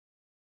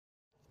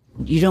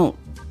You don't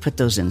put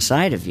those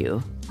inside of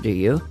you, do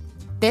you?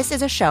 This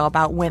is a show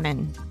about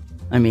women.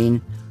 I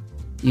mean,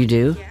 you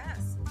do?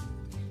 Yes.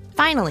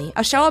 Finally,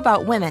 a show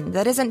about women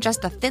that isn't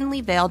just a thinly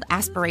veiled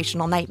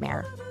aspirational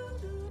nightmare.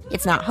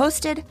 It's not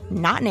hosted,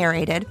 not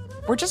narrated.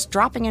 We're just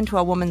dropping into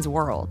a woman's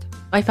world.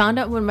 I found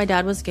out when my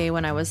dad was gay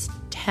when I was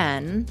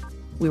 10.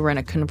 We were in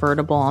a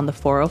convertible on the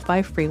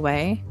 405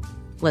 freeway,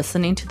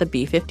 listening to the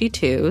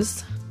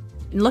B-52s.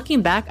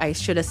 Looking back, I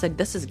should have said,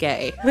 this is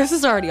gay. This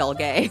is already all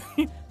gay.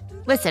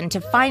 Listen to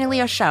Finally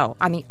a Show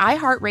on the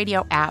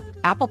iHeartRadio app,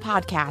 Apple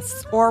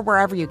Podcasts, or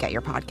wherever you get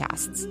your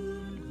podcasts.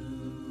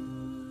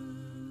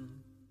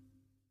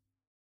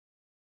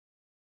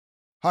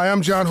 Hi,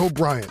 I'm John Hope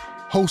Bryant,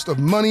 host of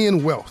Money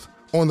and Wealth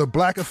on the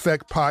Black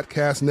Effect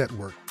Podcast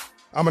Network.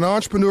 I'm an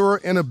entrepreneur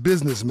and a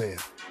businessman.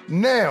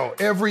 Now,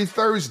 every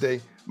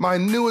Thursday, my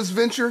newest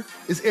venture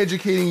is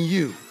educating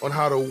you on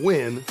how to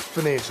win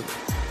financially.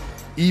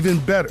 Even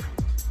better,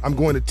 I'm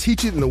going to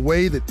teach it in a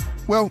way that,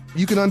 well,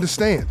 you can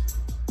understand.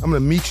 I'm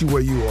going to meet you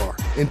where you are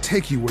and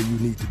take you where you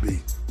need to be.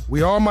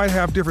 We all might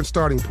have different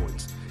starting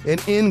points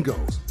and end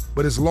goals,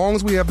 but as long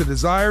as we have the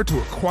desire to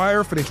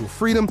acquire financial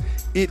freedom,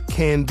 it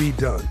can be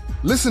done.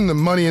 Listen to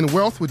Money and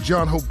Wealth with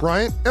John Hope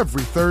Bryant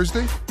every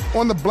Thursday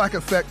on the Black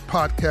Effect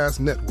Podcast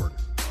Network,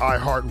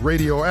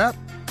 iHeartRadio app,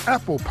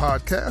 Apple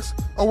Podcasts,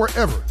 or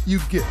wherever you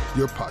get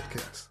your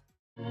podcasts.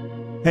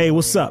 Hey,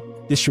 what's up?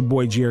 This your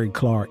boy Jerry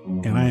Clark,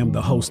 and I am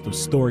the host of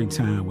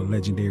Storytime with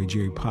Legendary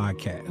Jerry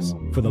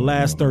Podcast. For the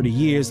last 30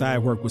 years, I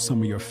have worked with some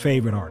of your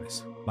favorite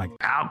artists, like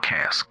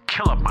Outkast,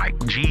 Killer Mike,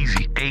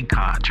 Jeezy,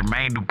 Akon,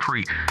 Jermaine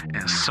Dupri,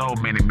 and so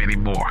many, many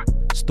more.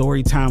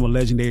 Storytime with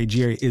Legendary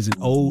Jerry is an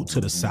ode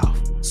to the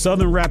South.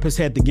 Southern rap has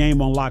had the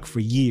game on lock for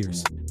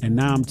years, and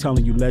now I'm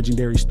telling you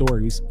legendary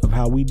stories of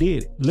how we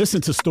did it. Listen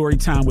to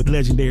Storytime with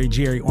Legendary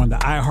Jerry on the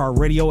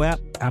iHeartRadio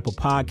app, Apple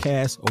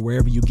Podcasts, or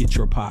wherever you get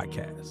your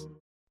podcasts.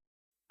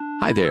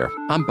 Hi there,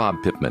 I'm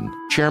Bob Pittman,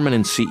 Chairman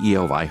and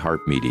CEO of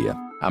iHeartMedia.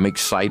 I'm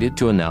excited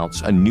to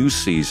announce a new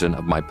season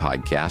of my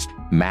podcast,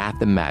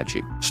 Math and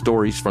Magic,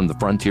 Stories from the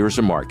Frontiers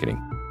of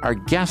Marketing. Our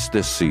guests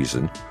this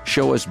season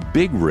show us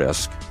big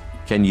risk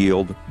can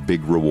yield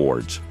big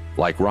rewards,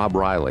 like Rob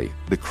Riley,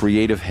 the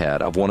creative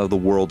head of one of the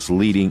world's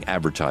leading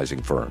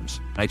advertising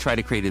firms. I try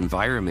to create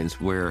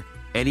environments where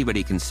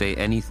anybody can say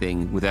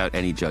anything without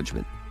any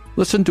judgment.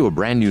 Listen to a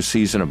brand new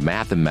season of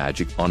Math and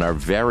Magic on our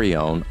very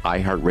own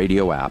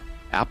iHeartRadio app,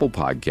 Apple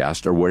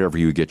Podcast, or wherever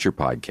you get your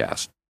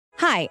podcast.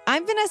 Hi,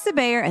 I'm Vanessa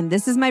Bayer, and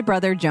this is my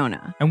brother,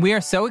 Jonah. And we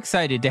are so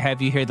excited to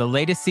have you hear the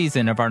latest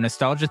season of our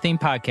nostalgia-themed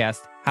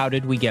podcast, How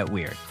Did We Get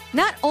Weird?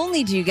 Not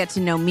only do you get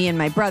to know me and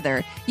my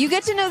brother, you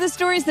get to know the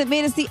stories that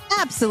made us the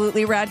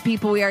absolutely rad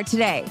people we are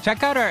today.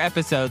 Check out our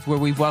episodes where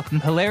we've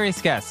welcomed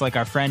hilarious guests like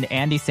our friend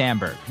Andy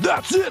Samberg.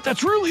 That's it.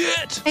 That's really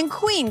it. And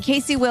Queen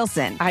Casey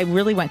Wilson. I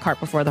really went cart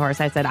before the horse.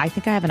 I said, I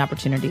think I have an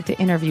opportunity to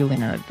interview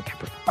Leonardo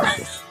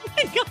DiCaprio.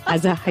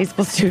 As a high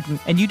school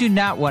student. And you do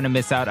not want to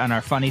miss out on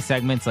our funny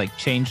segments like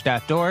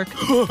Change.dork.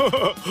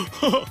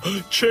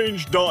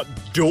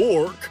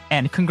 Change.dork.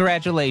 And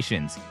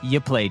congratulations, you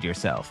played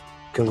yourself.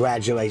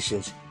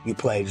 Congratulations, you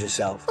played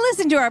yourself.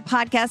 Listen to our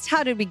podcast,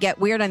 How Did We Get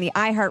Weird, on the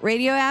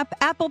iHeartRadio app,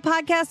 Apple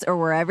Podcasts, or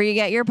wherever you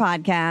get your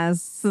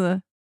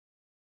podcasts.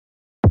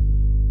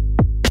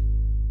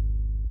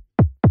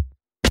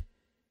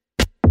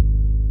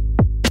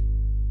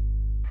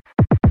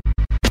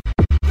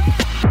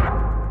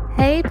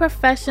 Hey,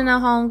 professional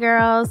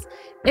homegirls.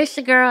 It's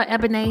your girl,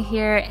 Ebony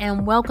here,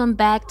 and welcome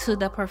back to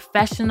the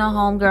Professional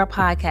Homegirl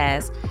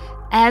Podcast.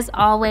 As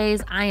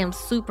always, I am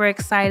super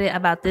excited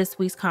about this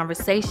week's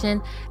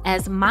conversation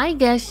as my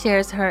guest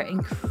shares her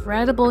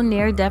incredible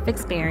near-death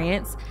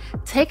experience,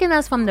 taking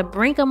us from the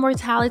brink of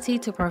mortality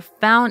to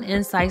profound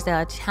insights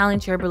that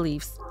challenge your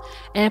beliefs.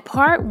 In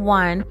part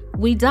 1,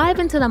 we dive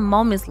into the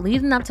moments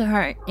leading up to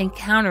her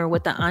encounter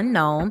with the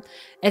unknown,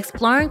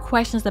 exploring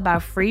questions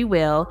about free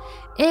will,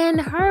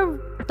 and her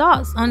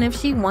thoughts on if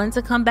she wanted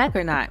to come back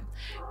or not.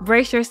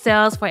 Brace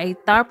yourselves for a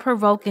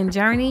thought-provoking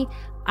journey.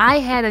 I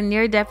had a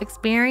near-death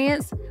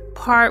experience.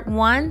 Part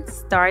 1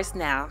 starts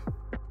now.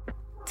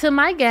 To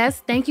my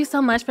guests, thank you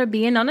so much for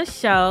being on the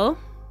show.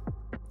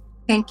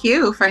 Thank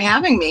you for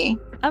having me.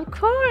 Of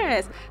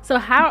course. So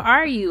how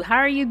are you? How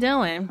are you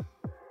doing?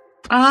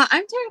 I'm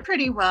doing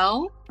pretty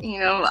well. You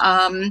know,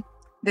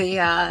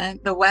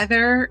 the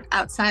weather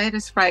outside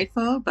is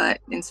frightful, but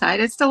inside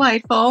it's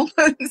delightful.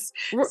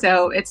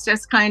 So it's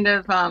just kind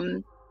of,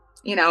 a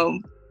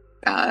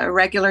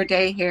regular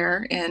day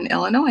here in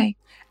Illinois.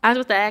 I was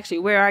about to ask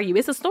you, where are you?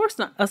 It's a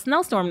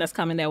snowstorm that's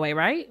coming that way,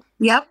 right?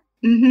 Yep.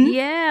 Mm-hmm.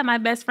 Yeah, my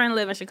best friend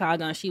lives in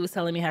Chicago, and she was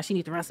telling me how she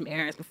needs to run some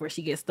errands before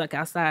she gets stuck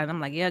outside. And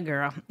I'm like, yeah,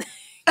 girl.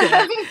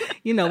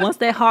 Once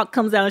that hawk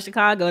comes out in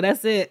Chicago,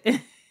 that's it.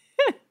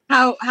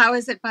 How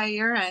is it by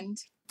your end?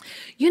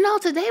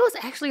 Today was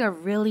actually a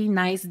really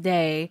nice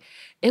day.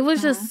 It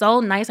was just so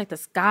nice. Like the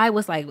sky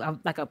was like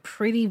a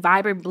pretty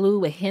vibrant blue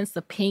with hints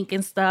of pink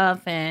and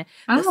stuff. And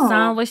the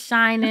sun was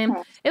shining.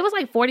 It was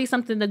like 40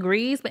 something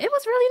degrees, but it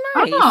was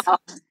really nice. Oh,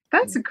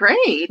 that's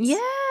great. Yeah.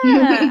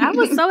 I'm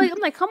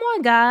like, come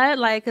on, God.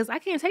 Like, cause I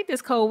can't take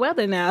this cold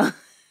weather now.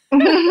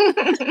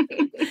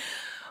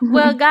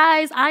 Well,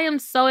 guys, I am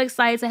so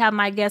excited to have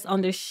my guest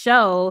on the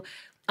show.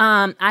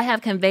 I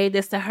have conveyed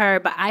this to her,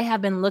 but I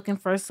have been looking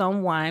for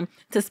someone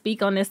to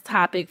speak on this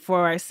topic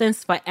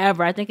since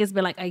forever. I think it's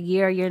been like a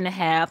year and a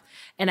half.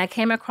 And I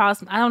came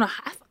across, I don't know,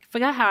 I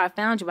forgot how I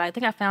found you, but I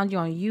think I found you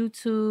on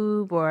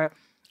YouTube, or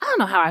I don't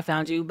know how I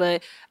found you,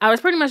 but I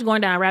was pretty much going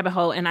down a rabbit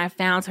hole and I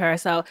found her.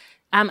 So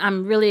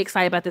I'm really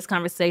excited about this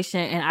conversation,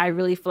 and I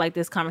really feel like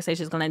this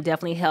conversation is going to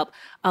definitely help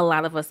a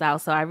lot of us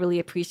out. So I really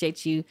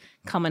appreciate you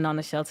coming on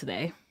the show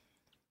today.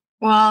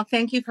 Well,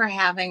 thank you for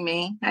having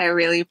me. I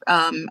really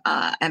am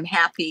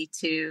happy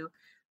to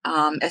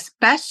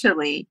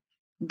especially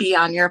be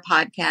on your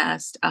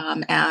podcast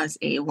as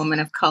a woman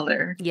of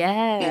color.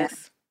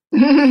 Yes.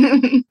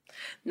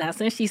 Now,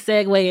 since she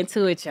segued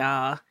into it,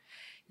 y'all,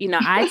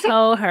 I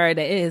told her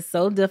that it is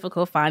so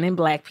difficult finding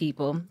Black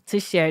people to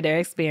share their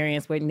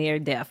experience with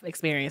near-death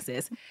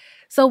experiences.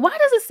 So why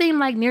does it seem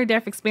like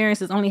near-death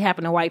experiences only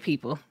happen to white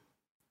people?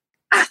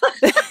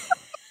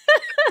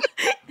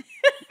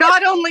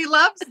 God only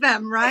loves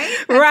them, right?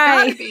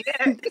 Right.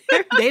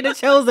 They the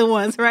chosen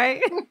ones,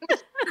 right?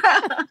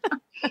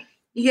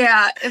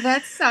 Yeah,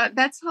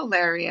 that's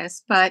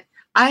hilarious. But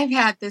I've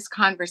had this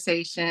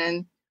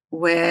conversation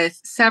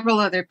with several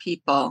other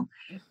people,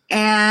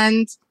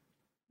 and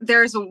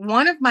there's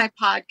one of my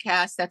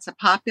podcasts that's a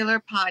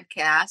popular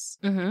podcast,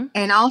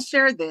 and I'll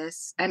share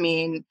this. I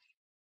mean,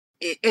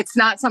 it's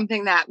not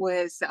something that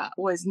was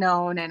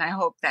known, and I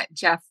hope that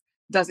Jeff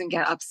doesn't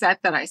get upset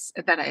that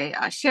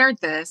I shared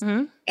this.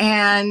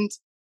 And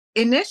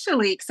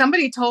initially,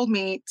 somebody told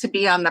me to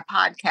be on the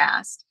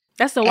podcast.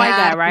 That's the white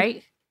guy,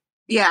 right?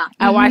 Yeah,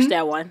 I watched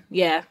that one.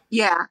 Yeah,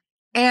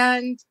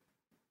 and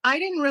I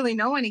didn't really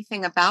know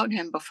anything about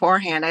him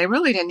beforehand. I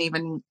really didn't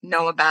even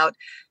know about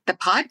the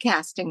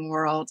podcasting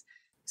world.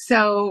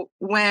 So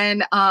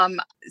when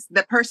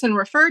the person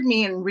referred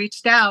me and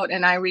reached out,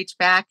 and I reached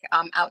back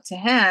out to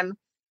him,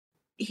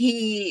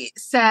 he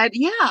said,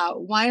 yeah,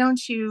 why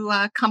don't you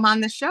come on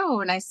the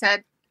show? And I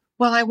said,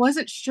 well, I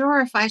wasn't sure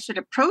if I should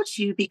approach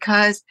you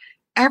because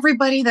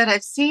everybody that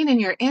I've seen in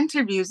your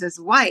interviews is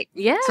white.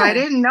 Yeah. So I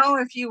didn't know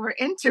if you were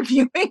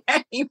interviewing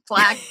any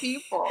Black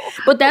people.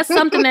 But that's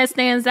something that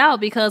stands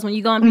out, because when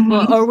you go on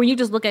people, or when you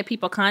just look at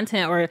people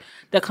content or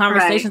the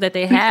conversations that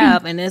they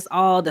have, and it's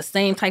all the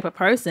same type of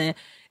person,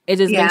 it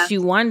just makes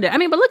you wonder. I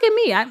mean, but look at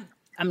me. I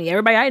mean,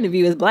 everybody I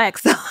interview is Black,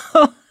 so...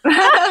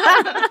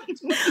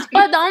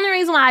 But the only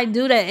reason why I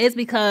do that is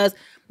because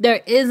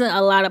there isn't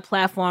a lot of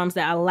platforms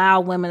that allow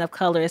women of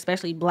color,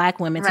 especially Black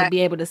women, to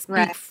be able to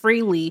speak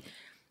freely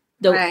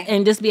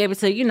and just be able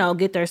to,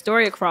 get their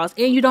story across.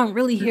 And you don't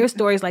really hear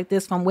stories like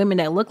this from women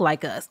that look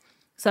like us.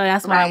 So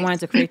that's why I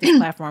wanted to create this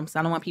platform. So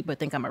I don't want people to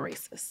think I'm a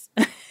racist.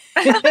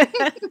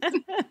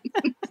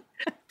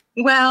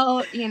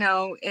 Well,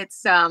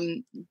 it's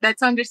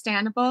that's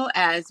understandable,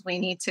 as we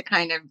need to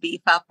kind of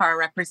beef up our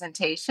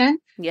representation.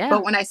 Yeah.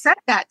 But when I said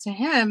that to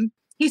him,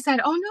 he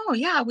said, oh, no,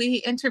 yeah, we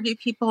interview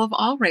people of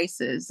all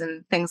races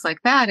and things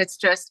like that. It's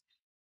just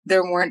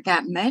there weren't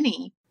that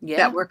many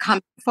that were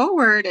coming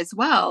forward as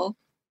well.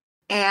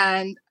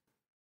 And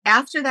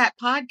after that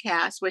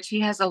podcast, which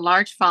he has a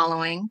large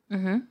following,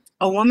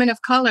 a woman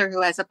of color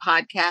who has a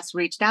podcast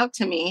reached out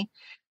to me,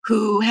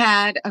 who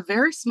had a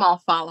very small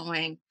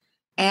following.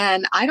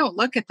 And I don't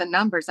look at the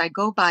numbers. I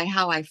go by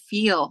how I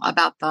feel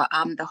about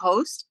the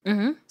host.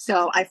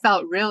 So I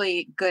felt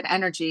really good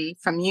energy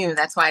from you.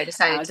 That's why I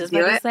decided to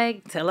do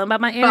it. Tell them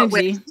about my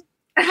energy.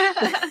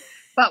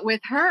 But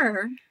with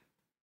her,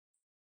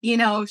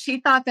 she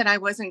thought that I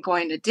wasn't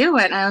going to do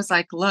it. And I was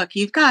like, look,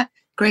 you've got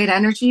great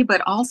energy,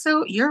 but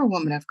also you're a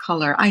woman of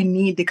color. I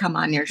need to come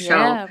on your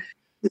show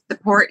to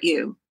support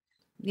you.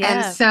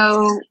 Yeah. And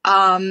so,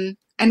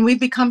 and we've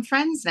become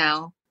friends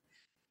now.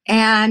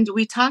 And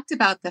we talked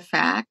about the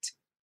fact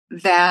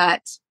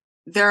that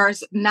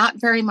there's not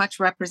very much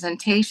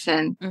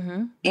representation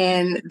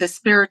in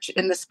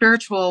the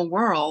spiritual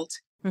world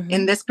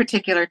in this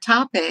particular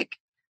topic.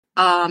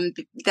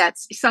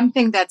 That's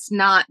something that's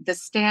not the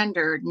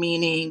standard,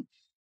 meaning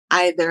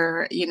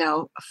either,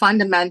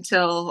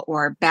 fundamental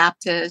or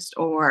Baptist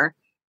or,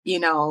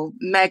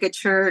 mega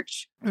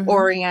church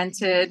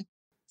oriented,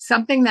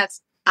 something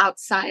that's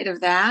outside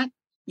of that.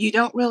 You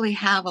don't really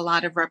have a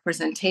lot of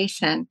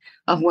representation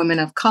of women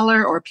of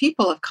color or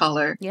people of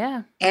color.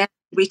 Yeah. And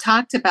we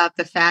talked about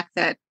the fact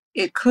that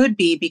it could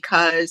be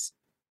because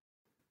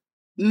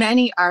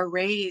many are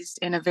raised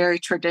in a very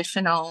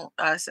traditional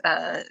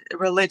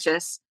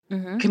religious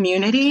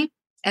community.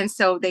 And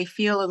so they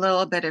feel a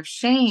little bit of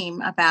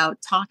shame about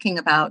talking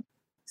about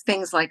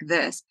things like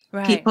this.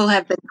 Right. People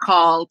have been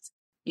called,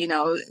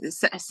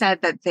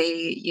 said that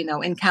they,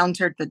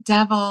 encountered the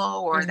devil,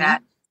 or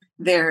that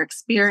their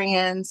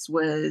experience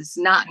was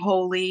not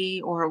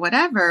holy or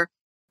whatever,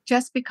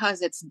 just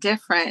because it's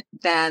different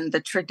than the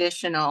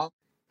traditional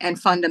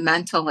and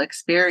fundamental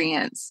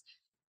experience.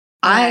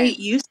 I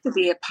used to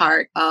be a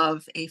part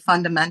of a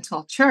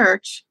fundamental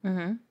church,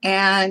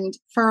 and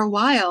for a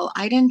while,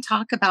 I didn't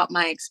talk about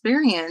my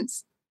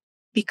experience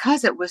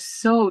because it was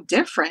so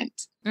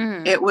different.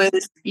 It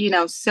was,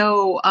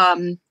 so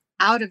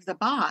out of the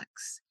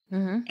box.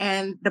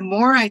 And the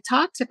more I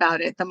talked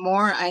about it, the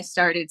more I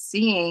started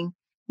seeing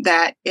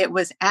that it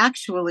was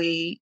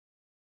actually,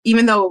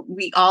 even though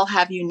we all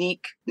have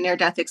unique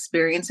near-death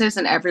experiences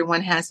and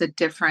everyone has a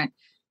different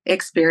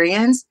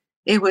experience,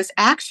 it was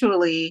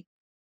actually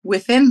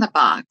within the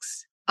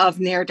box of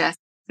near-death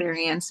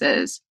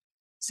experiences.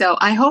 So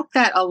I hope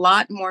that a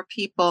lot more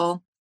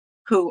people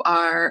who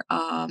are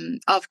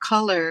of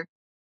color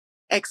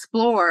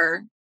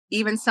explore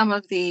even some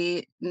of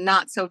the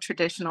not so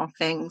traditional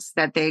things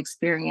that they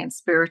experience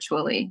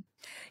spiritually.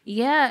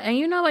 Yeah, and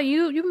you know what?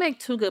 You make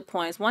two good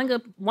points.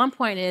 One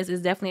point is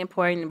definitely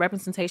important.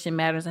 Representation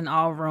matters in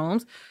all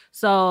rooms.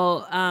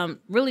 So,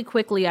 really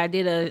quickly, I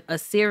did a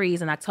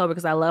series in October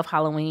because I love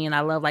Halloween.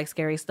 I love like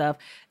scary stuff,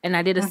 and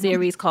I did a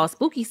series called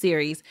Spooky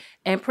Series.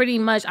 And pretty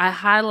much, I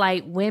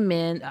highlight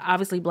women,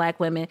 obviously Black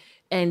women,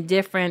 in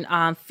different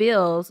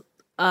fields,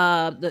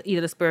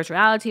 either the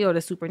spirituality or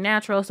the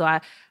supernatural. So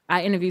I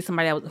interviewed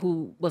somebody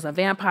who was a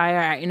vampire.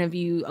 I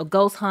interviewed a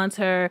ghost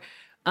hunter,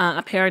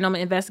 a paranormal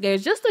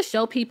investigator, just to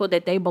show people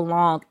that they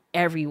belong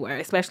everywhere,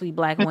 especially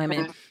Black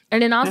women.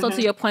 And then also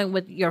to your point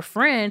with your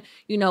friend,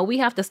 we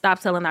have to stop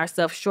selling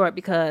ourselves short,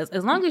 because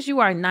as long as you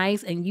are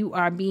nice and you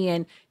are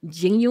being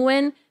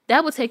genuine,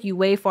 that will take you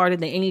way farther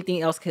than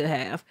anything else could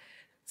have.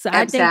 So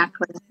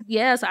Exactly.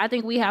 I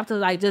think we have to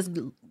like just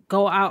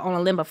go out on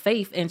a limb of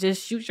faith and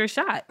just shoot your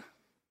shot.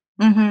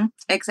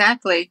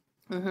 Exactly.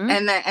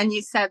 And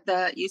you said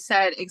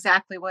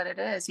exactly what it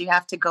is. You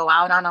have to go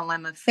out on a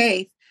limb of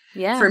faith.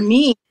 Yeah. For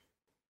me,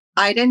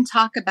 I didn't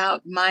talk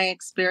about my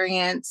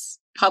experience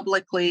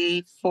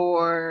publicly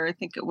for, I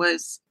think it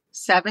was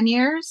 7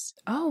 years.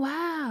 Oh,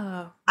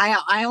 wow.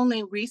 I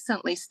only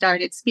recently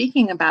started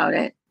speaking about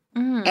it.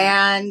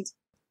 And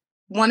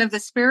one of the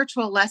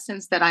spiritual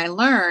lessons that I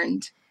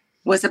learned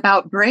was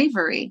about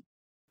bravery.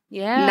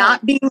 Yeah.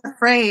 Not being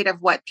afraid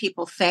of what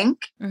people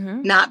think,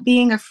 not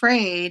being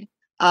afraid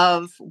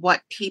of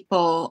what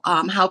people,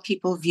 how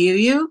people view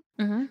you,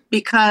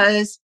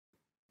 because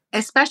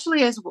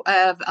especially as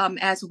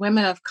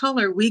women of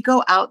color, we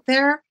go out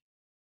there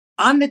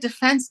on the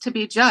defense to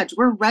be judged.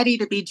 We're ready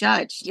to be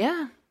judged.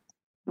 Yeah.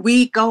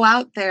 We go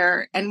out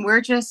there and we're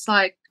just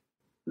like,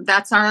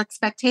 that's our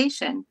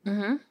expectation.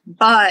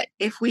 But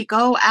if we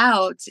go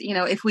out,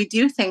 if we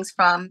do things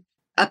from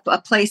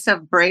a place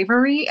of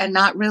bravery and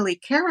not really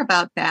care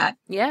about that,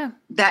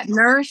 that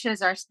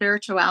nourishes our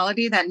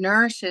spirituality, that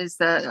nourishes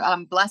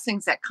the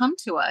blessings that come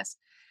to us.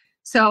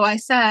 So I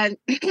said,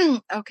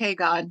 okay,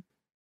 God,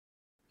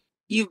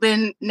 you've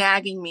been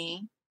nagging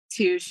me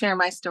to share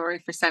my story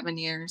for 7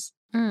 years.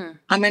 I'm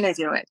going to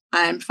do it.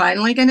 I'm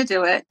finally going to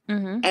do it.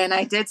 And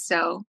I did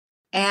so.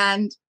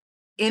 And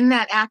in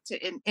that act,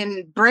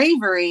 in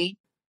bravery,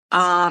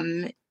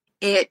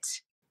 it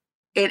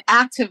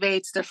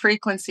activates the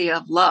frequency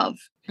of love,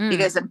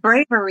 because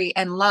bravery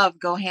and love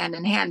go hand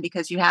in hand,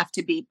 because you have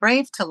to be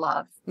brave to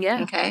love.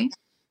 Yeah. Okay.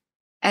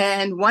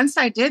 And once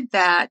I did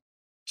that,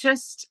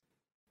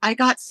 I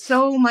got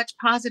so much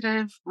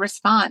positive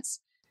response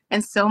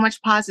and so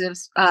much positive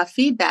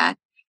feedback.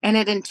 And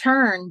it in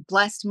turn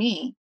blessed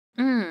me.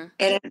 And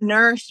it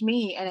nourished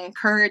me and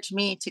encouraged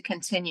me to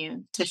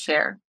continue to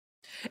share.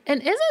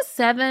 And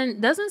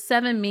doesn't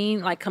 7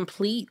 mean like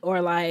complete,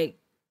 or like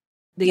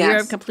the year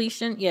of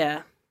completion?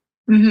 Yeah.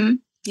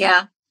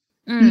 Yeah.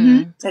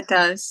 It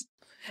does.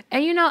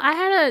 And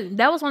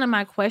that was one of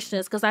my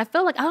questions, because I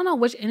feel like, I don't know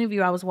which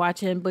interview I was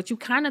watching, but you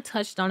kind of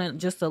touched on it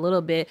just a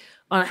little bit,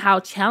 on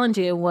how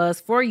challenging it was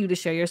for you to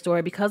share your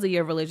story because of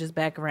your religious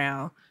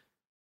background.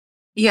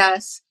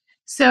 Yes.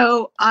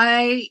 So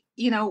I,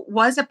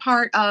 was a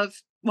part of,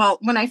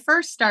 when I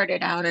first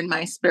started out in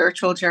my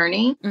spiritual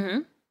journey,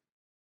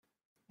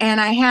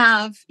 and I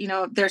have,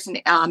 there's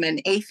an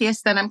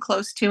atheist that I'm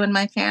close to in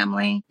my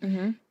family.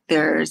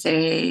 There's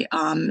a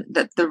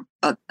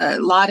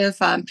lot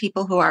of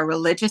people who are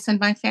religious in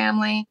my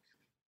family.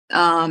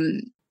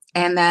 And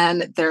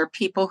then there are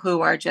people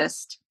who are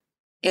just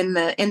in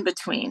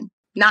between,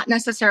 not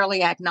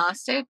necessarily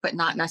agnostic, but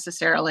not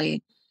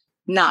necessarily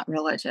not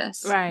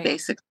religious, right?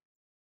 Basically.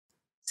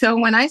 So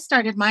when I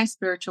started my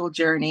spiritual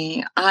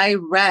journey, I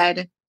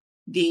read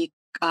the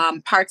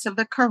parts of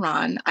the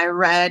Quran. I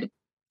read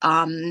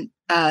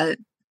about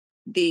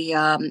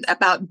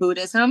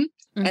Buddhism,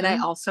 and I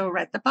also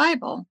read the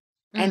Bible,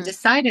 and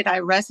decided I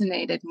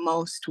resonated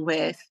most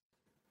with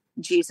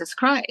Jesus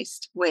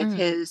Christ, with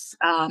his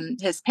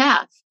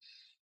path.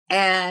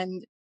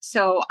 And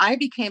so I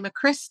became a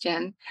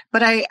Christian,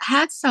 but I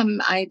had some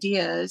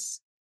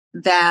ideas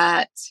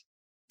that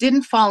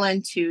didn't fall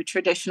into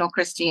traditional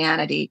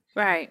Christianity.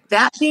 Right.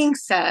 That being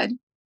said,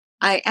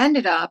 I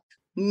ended up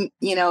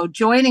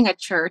joining a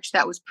church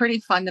that was pretty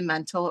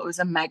fundamental. It was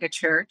a mega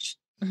church.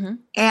 Mm-hmm.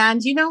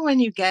 And, when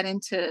you get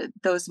into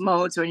those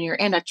modes, when you're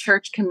in a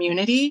church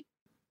community,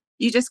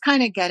 you just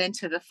kind of get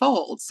into the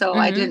fold. So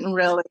I didn't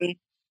really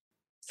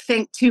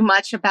think too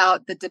much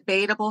about the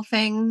debatable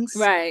things.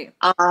 Right.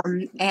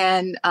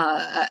 And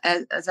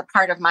as a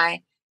part of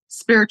my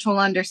spiritual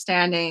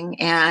understanding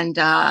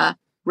and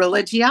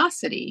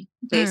religiosity,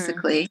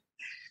 basically.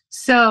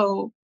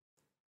 So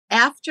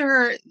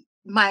after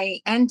my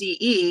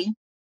NDE,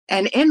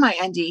 and in my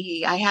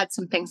NDE, I had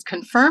some things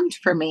confirmed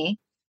for me,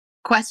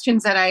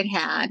 questions that I'd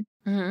had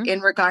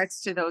in regards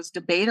to those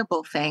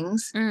debatable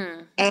things.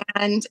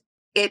 And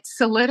it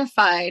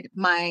solidified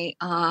my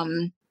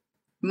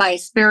my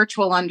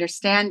spiritual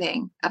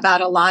understanding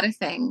about a lot of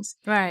things.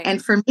 Right.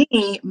 And for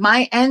me,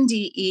 my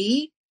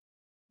NDE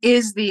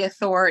is the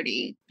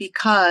authority,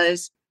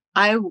 because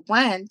I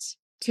went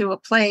to a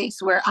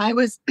place where I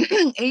was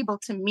able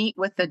to meet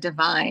with the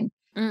divine.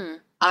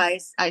 I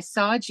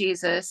saw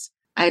Jesus,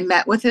 I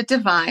met with the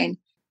divine,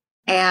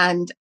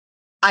 and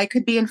I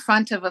could be in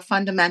front of a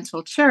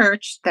fundamental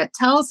church that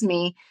tells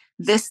me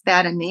this,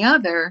 that, and the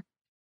other.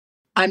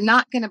 I'm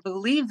not going to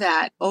believe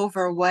that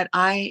over what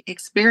I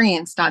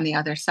experienced on the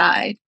other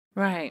side.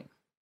 Right.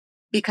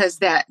 Because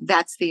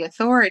that's the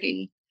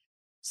authority.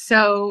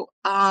 So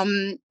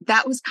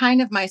that was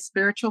kind of my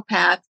spiritual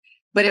path,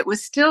 but it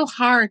was still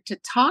hard to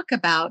talk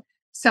about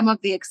some of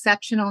the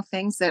exceptional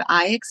things that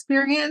I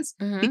experienced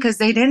because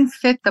they didn't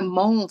fit the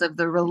mold of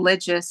the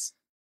religious,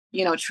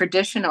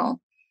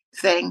 traditional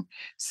thing.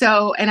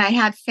 So, and I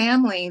had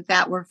family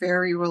that were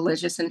very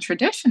religious and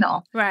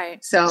traditional.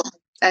 Right. So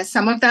as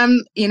some of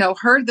them,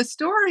 heard the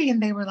story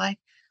and they were like,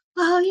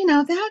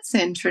 well, that's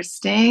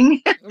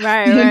interesting.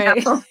 Right. They're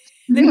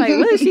like,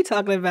 what is she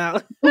talking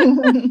about?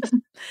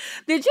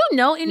 Did you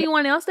know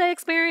anyone else that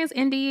experienced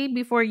NDE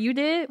before you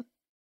did?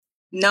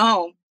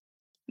 No.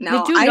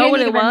 Did you know what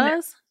it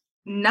was?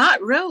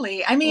 Not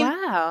really. I mean,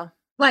 wow.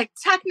 Like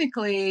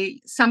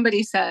technically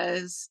somebody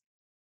says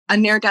a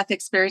near-death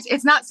experience.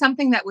 It's not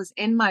something that was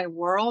in my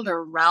world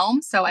or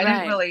realm. So I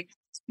didn't really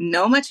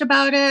know much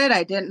about it.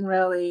 I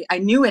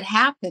knew it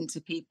happened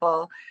to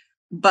people,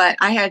 but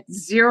I had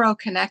zero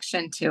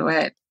connection to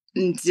it,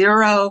 and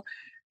zero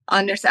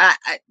understand.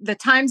 The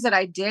times that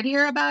I did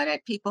hear about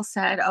it, people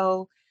said,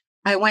 oh,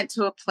 I went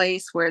to a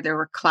place where there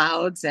were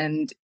clouds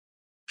and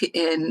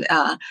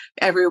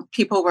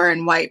people were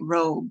in white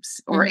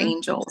robes or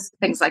angels,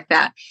 things like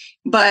that.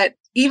 But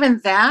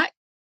even that,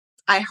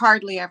 I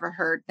hardly ever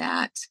heard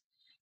that.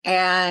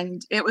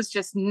 And it was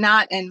just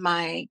not in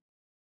my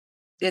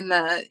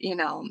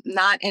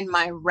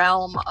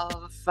realm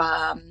of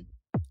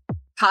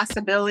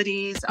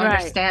possibilities,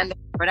 understanding,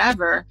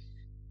 whatever.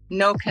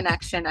 No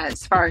connection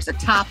as far as a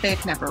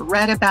topic, never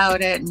read about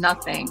it,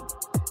 nothing.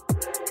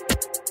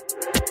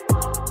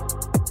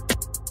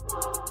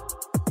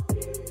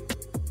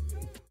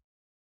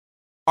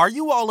 Are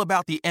you all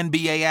about the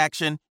NBA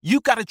action?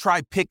 You got to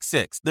try Pick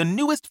Six, the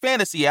newest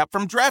fantasy app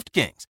from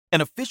DraftKings, an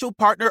official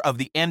partner of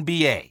the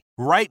NBA.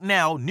 Right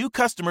now, new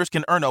customers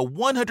can earn a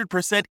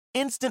 100%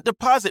 instant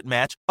deposit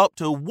match up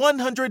to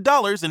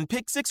 $100 in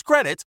Pick Six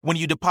credits when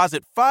you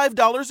deposit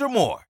 $5 or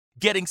more.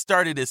 Getting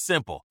started is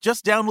simple.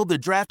 Just download the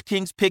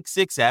DraftKings Pick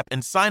Six app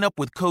and sign up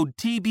with code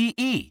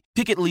TBE.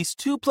 Pick at least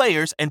 2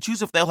 players and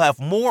choose if they'll have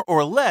more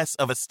or less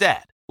of a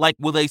stat. Like,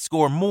 will they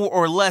score more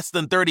or less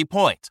than 30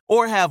 points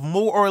or have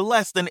more or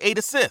less than 8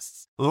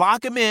 assists?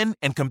 Lock them in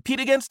and compete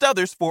against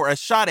others for a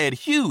shot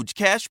at huge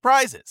cash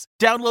prizes.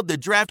 Download the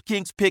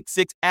DraftKings Pick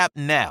Six app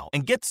now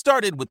and get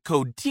started with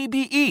code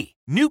TBE.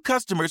 New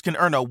customers can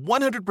earn a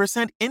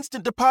 100%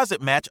 instant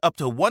deposit match up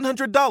to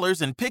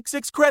 $100 in Pick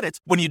Six credits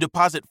when you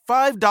deposit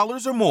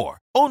 $5 or more.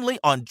 Only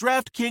on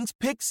DraftKings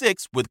Pick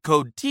Six with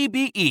code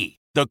TBE.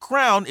 The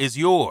crown is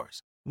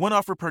yours. One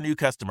offer per new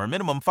customer.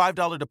 Minimum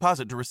 $5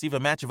 deposit to receive a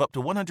match of up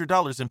to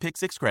 $100 in Pick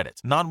Six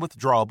credits.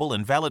 Non-withdrawable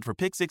and valid for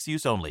Pick Six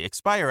use only.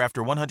 Expire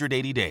after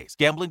 180 days.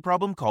 Gambling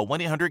problem? Call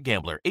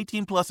 1-800-GAMBLER.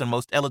 18 plus in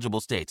most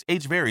eligible states.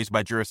 Age varies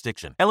by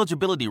jurisdiction.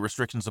 Eligibility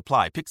restrictions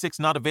apply. Pick Six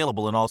not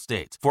available in all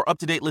states. For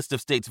up-to-date list of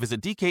states, visit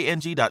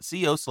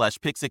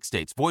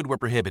dkng.co/pick6states. Void where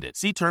prohibited.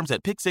 See terms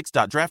at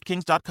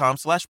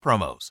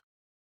pick6.draftkings.com/promos.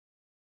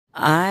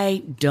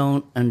 I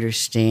don't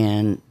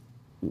understand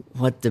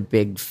what the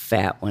big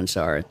fat ones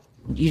are.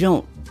 You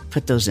don't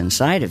put those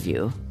inside of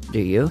you, do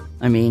you?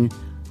 I mean,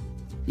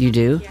 you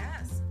do?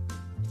 Yes.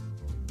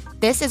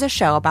 This is a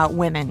show about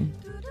women.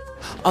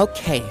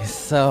 Okay,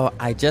 so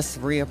I just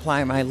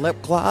reapplied my lip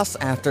gloss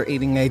after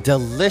eating a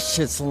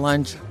delicious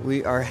lunch.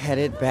 We are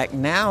headed back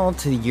now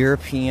to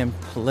European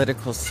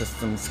Political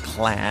Systems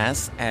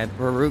class at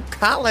Baruch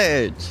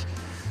College.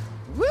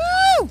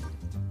 Woo!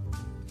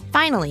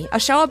 Finally, a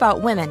show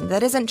about women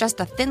that isn't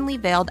just a thinly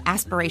veiled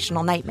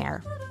aspirational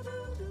nightmare.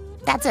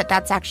 That's it.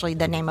 That's actually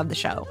the name of the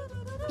show.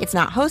 It's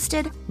not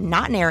hosted,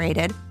 not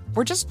narrated.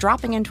 We're just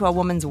dropping into a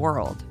woman's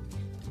world.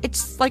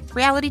 It's like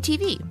reality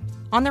TV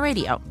on the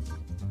radio.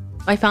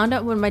 I found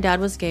out when my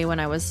dad was gay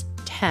when I was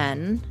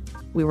 10.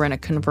 We were in a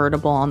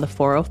convertible on the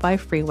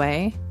 405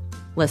 freeway,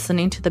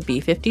 listening to the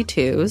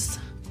B-52s.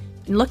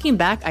 And looking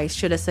back, I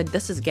should have said,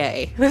 this is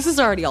gay. This is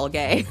already all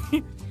gay.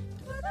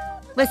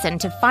 Listen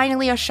to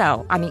Finally a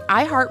Show on the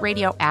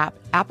iHeartRadio app,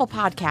 Apple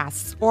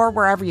Podcasts, or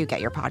wherever you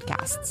get your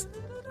podcasts.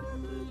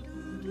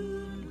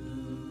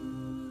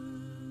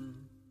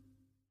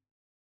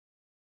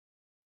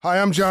 Hi,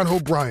 I'm John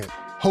Hope Bryant,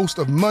 host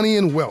of Money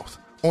and Wealth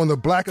on the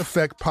Black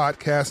Effect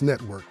Podcast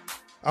Network.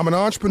 I'm an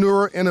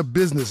entrepreneur and a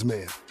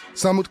businessman.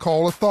 Some would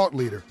call a thought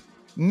leader.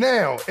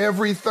 Now,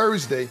 every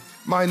Thursday,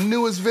 my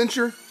newest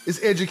venture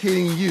is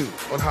educating you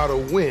on how to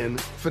win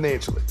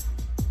financially.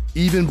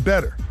 Even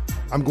better,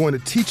 I'm going to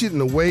teach it in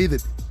a way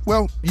that,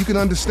 well, you can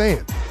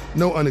understand.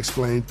 No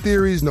unexplained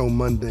theories, no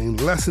mundane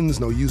lessons,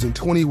 no using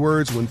 20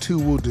 words when 2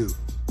 will do.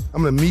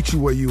 I'm going to meet you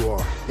where you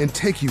are and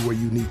take you where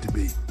you need to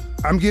be.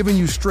 I'm giving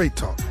you straight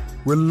talk,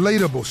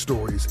 relatable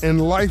stories,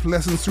 and life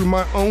lessons through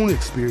my own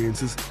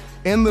experiences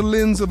and the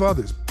lens of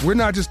others. We're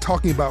not just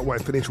talking about why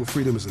financial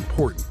freedom is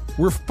important.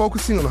 We're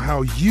focusing on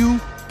how you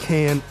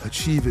can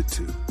achieve it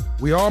too.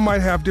 We all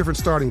might have different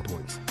starting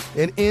points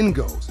and end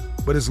goals,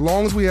 but as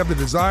long as we have the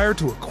desire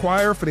to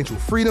acquire financial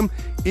freedom,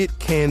 it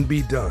can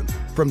be done.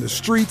 From the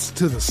streets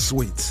to the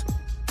suites.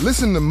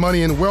 Listen to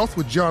Money and Wealth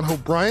with John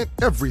Hope Bryant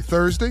every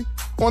Thursday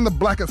on the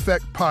Black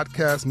Effect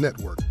Podcast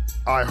Network,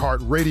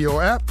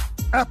 iHeartRadio app,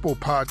 Apple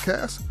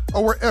Podcasts,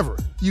 or wherever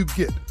you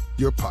get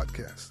your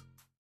podcasts.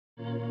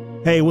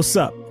 Hey, what's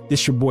up?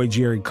 This your boy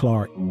Jerry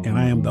Clark, and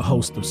I am the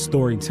host of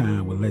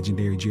Storytime with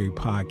Legendary Jerry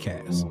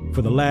Podcast.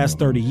 For the last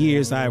 30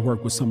 years, I have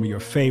worked with some of your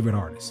favorite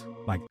artists,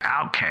 like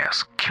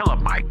Outkast, Killer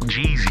Mike,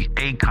 Jeezy,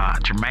 Akon,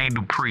 Jermaine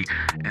Dupri,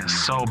 and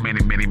so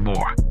many, many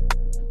more.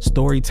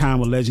 Storytime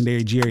with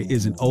Legendary Jerry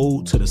is an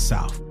ode to the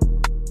South.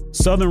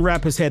 Southern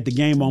rap has had the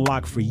game on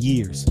lock for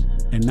years,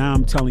 and now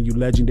I'm telling you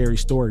legendary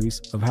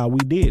stories of how we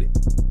did it.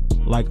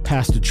 Like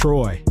Pastor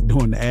Troy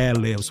doing the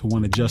ad-libs for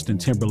one of Justin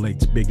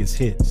Timberlake's biggest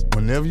hits.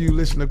 Whenever you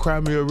listen to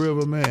Cry Me a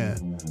River,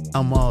 man,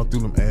 I'm all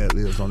through them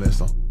ad-libs on that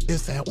song.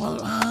 It's that one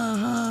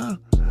line,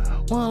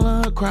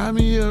 cry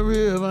me a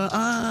river,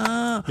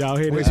 Y'all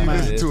hear this, when you man?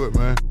 listen to it,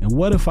 man. And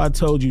what if I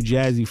told you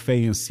Jazzy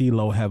Faye and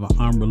CeeLo have an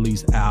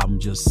unreleased album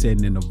just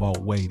sitting in the vault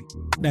waiting?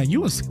 Now,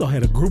 you and CeeLo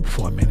had a group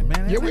for a minute,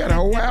 man. Yeah, we had a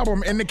whole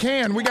album in the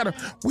can. We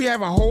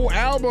have a whole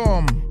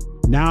album.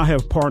 Now I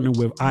have partnered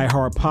with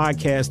iHeart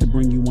Podcast to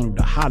bring you one of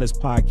the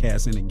hottest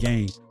podcasts in the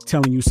game,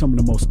 telling you some of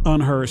the most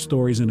unheard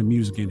stories in the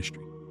music industry.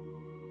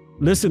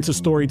 Listen to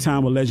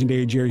Storytime with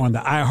Legendary Jerry on the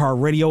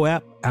iHeartRadio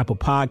app, Apple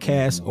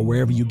Podcasts, or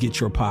wherever you get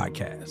your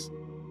podcasts.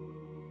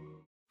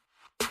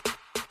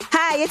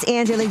 Hi, it's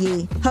Angela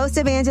Yee, host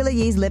of Angela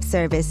Yee's Lip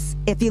Service.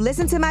 If you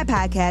listen to my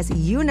podcast,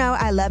 you know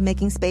I love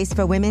making space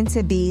for women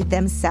to be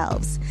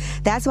themselves.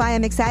 That's why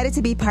I'm excited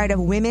to be part of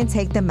Women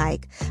Take the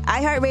Mic,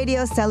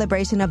 iHeartRadio's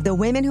celebration of the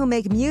women who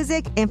make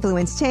music,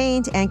 influence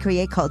change, and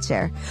create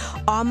culture.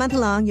 All month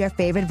long, your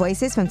favorite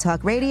voices from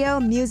talk radio,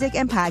 music,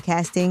 and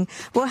podcasting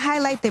will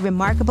highlight the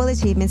remarkable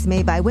achievements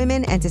made by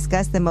women and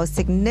discuss the most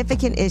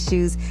significant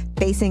issues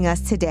facing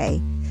us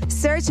today.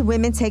 Search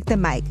Women Take the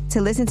Mic to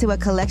listen to a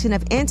collection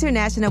of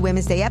International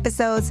Women's Day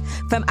episodes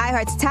from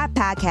iHeart's top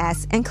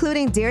podcasts,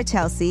 including Dear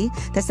Chelsea,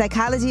 The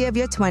Psychology of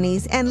Your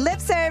 20s, and Lip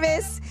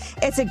Service.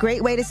 It's a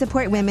great way to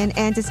support women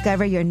and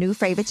discover your new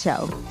favorite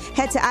show.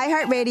 Head to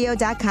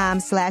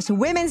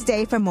iHeartRadio.com/Women's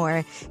Day for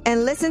more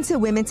and listen to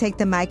Women Take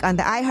the Mic on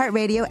the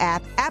iHeartRadio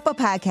app, Apple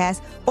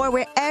Podcasts, or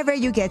wherever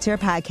you get your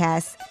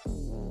podcasts.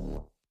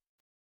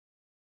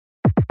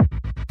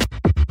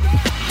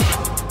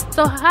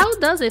 So how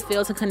does it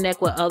feel to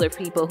connect with other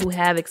people who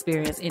have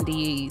experienced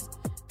NDEs?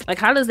 Like,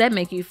 how does that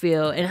make you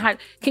feel? And how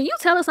can you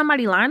tell us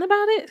somebody lying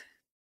about it?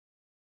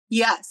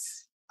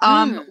 Yes.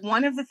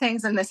 One of the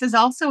things, and this is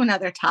also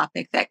another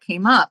topic that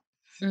came up,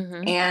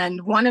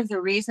 and one of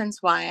the reasons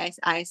why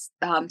I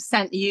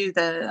sent you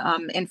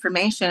the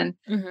information,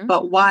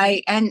 but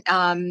why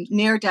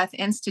Near Death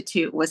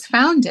Institute was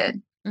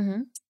founded.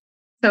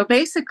 So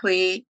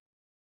basically,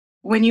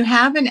 when you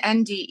have an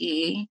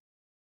NDE,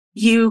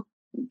 you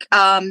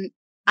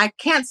I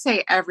can't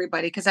say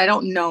everybody because I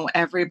don't know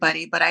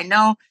everybody, but I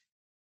know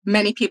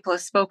many people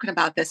have spoken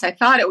about this. I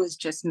thought it was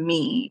just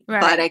me,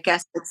 but I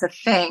guess it's a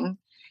thing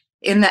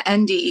in the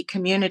NDE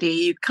community.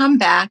 You come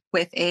back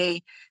with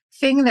a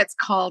thing that's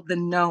called the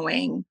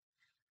knowing.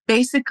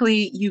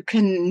 Basically, you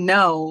can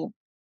know,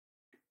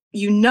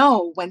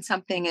 when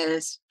something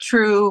is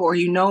true, or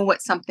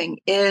what something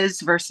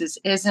is versus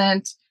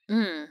isn't.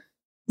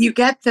 You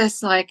get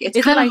this, like,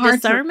 it's kind of hard.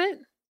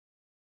 Discernment?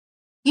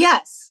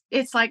 Yes,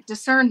 it's like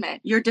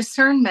discernment. Your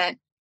discernment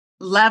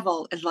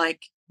level is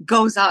like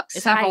goes up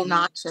several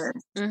notches.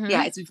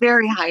 Yeah, it's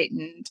very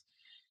heightened.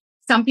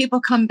 Some people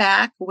come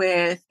back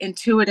with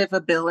intuitive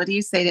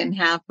abilities they didn't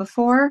have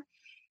before.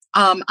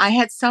 I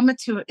had some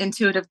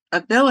intuitive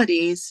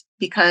abilities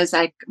because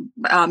it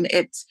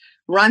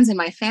runs in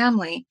my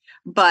family,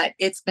 but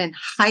it's been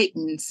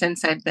heightened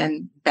since I've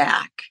been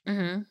back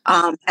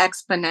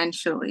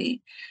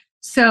exponentially.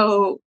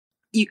 So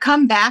you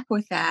come back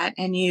with that,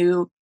 and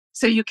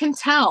so you can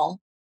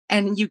tell,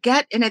 and you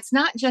get, and it's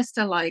not just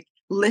a like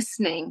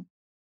listening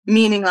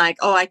meaning like,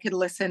 oh, I could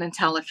listen and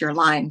tell if you're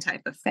lying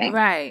type of thing.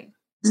 Right.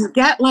 You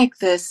get like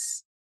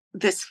this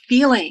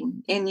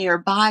feeling in your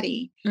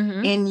body,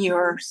 in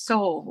your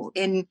soul,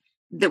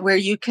 where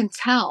you can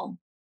tell,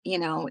 you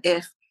know,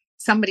 if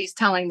somebody's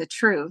telling the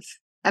truth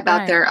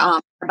about their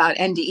about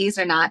NDEs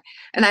or not.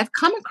 And I've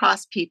come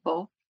across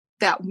people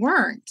that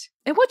weren't.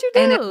 And what'd you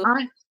do?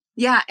 And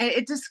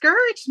it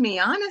discouraged me,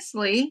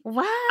 honestly.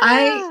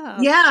 Wow.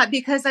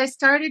 Because I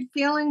started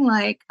feeling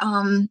like,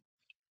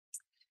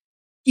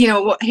 you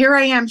know, here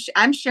I am,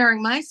 I'm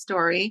sharing my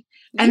story.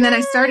 And then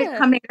I started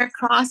coming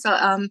across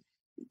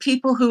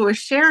people who were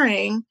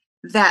sharing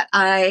that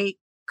I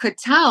could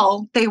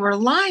tell they were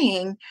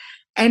lying.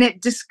 And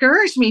it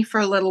discouraged me for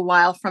a little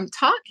while from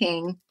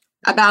talking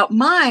about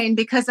mine,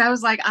 because I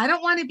was like, I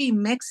don't want to be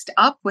mixed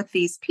up with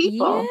these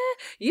people. Yeah,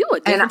 you a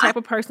different type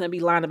of person to be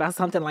lying about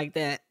something like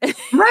that.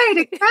 Right,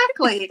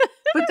 exactly.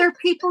 But there are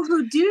people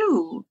who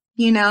do,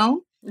 you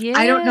know? Yeah.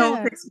 I don't know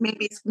if it's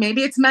maybe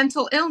it's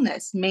mental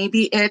illness.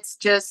 Maybe it's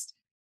just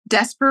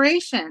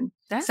desperation.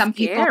 That's some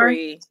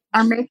scary. People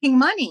are making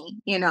money,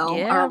 you know,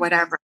 or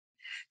whatever.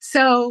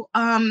 So,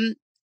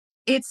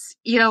 it's,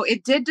 you know,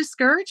 it did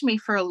discourage me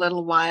for a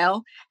little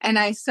while. And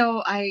I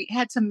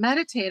had to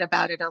meditate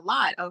about it a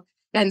lot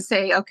and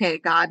say, okay,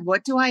 God,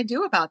 what do I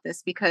do about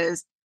this?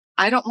 Because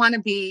I don't want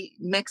to be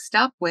mixed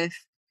up with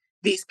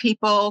these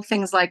people,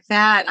 things like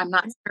that. I'm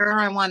not sure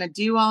I want to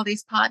do all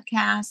these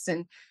podcasts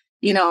and,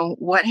 you know,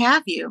 what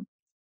have you.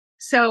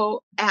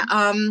 So,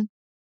 and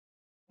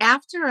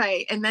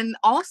then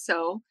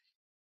also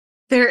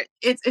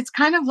it's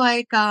kind of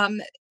like,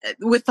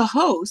 with the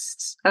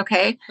hosts,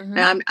 okay?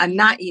 I'm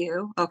not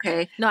you,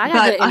 okay? No, I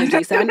got good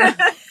energy, so I know.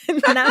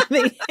 Not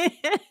me.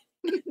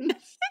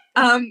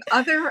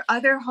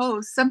 Other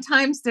hosts,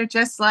 sometimes they're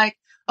just like,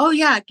 oh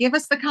yeah, give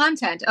us the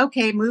content.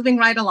 Okay, moving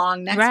right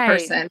along, next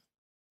person.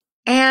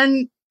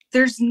 And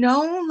there's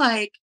no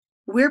like,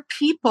 we're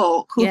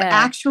people who've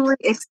actually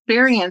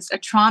experienced a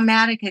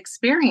traumatic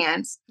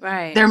experience.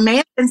 Right. There may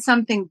have been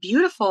something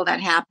beautiful that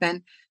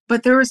happened,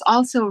 but there was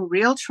also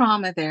real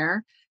trauma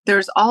there.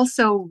 There's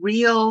also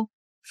real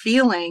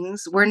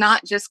feelings. We're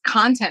not just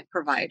content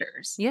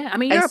providers. Yeah. I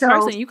mean, you're a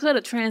person. You could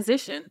have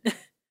transitioned.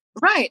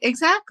 Right.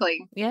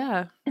 Exactly.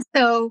 Yeah.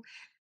 So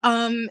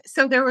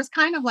there was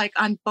kind of like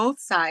on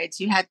both sides,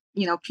 you had,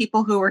 you know,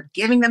 people who were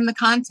giving them the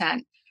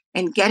content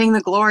and getting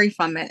the glory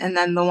from it. And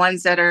then the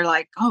ones that are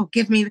like, oh,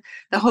 give me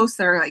the hosts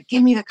that are like,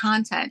 give me the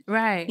content.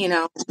 Right. You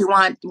know, we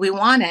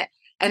want it.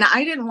 And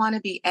I didn't want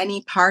to be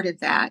any part of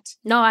that.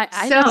 No, I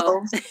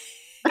know.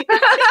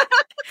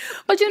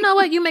 But you know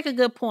what? You make a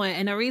good point.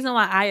 And the reason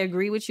why I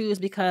agree with you is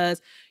because,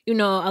 you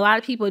know, a lot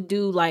of people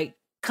do like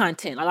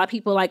content. A lot of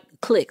people like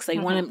clicks. They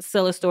want to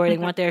sell a story. They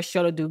want their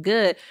show to do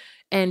good.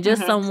 And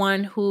just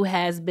someone who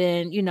has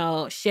been, you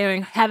know,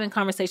 having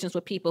conversations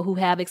with people who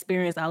have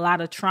experienced a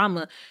lot of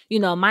trauma, you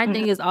know, my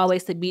thing is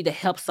always to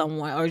help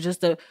someone, or just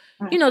to,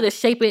 you know, to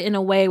shape it in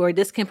a way where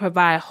this can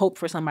provide hope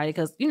for somebody,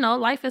 because, you know,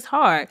 life is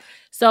hard.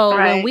 So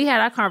when we had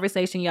our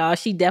conversation, y'all,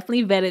 she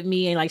definitely vetted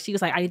me, and like, she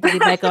was like, I need to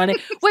get back on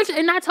it,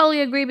 and I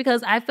totally agree,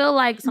 because I feel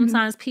like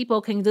sometimes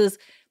people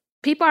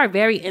are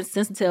very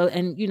insensitive,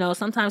 and, you know,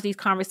 sometimes these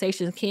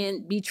conversations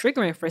can be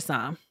triggering for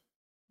some.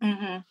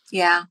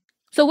 Yeah.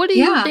 So what do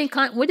you think?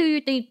 What do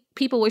you think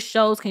people with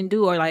shows can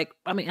do, or like,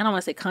 I mean, I don't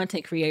want to say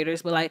content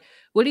creators, but like,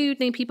 what do you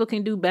think people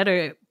can do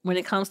better when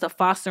it comes to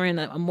fostering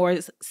a more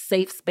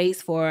safe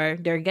space for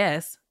their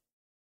guests?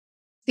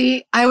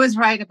 See, I was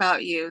right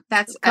about you.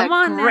 That's Come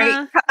on.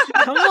 You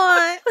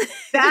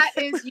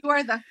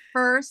are the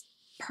first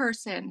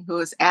person who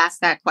has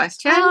asked that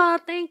question. Oh,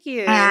 thank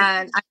you.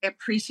 And I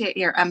appreciate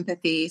your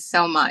empathy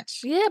so much.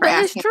 Yeah,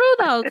 but it's true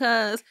though,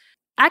 because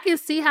I can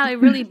see how it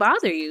really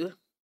bothered you.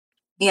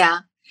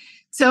 Yeah.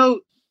 So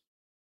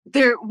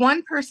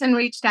one person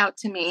reached out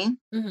to me.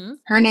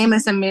 Her name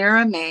is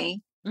Amira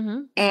May.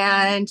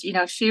 And, you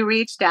know, she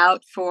reached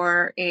out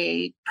for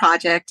a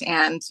project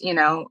and, you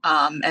know,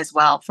 as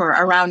well for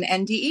around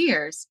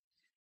NDEers.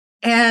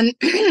 And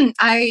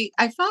I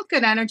felt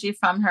good energy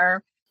from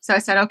her. So I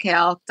said, okay,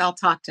 I'll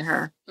talk to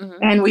her.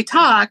 And we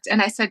talked,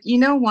 and I said, you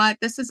know what,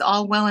 this is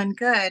all well and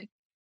good,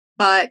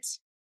 but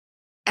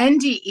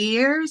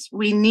NDEers,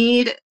 we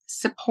need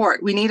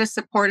support. We need a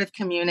supportive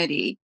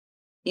community.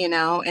 You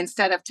know,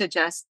 instead of to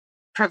just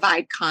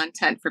provide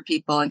content for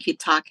people and keep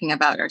talking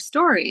about our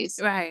stories.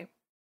 Right.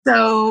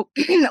 So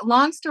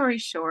long story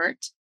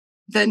short,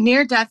 the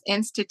Near Death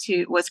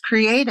Institute was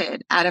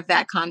created out of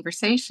that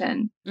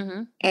conversation.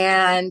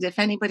 And if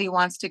anybody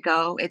wants to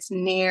go, it's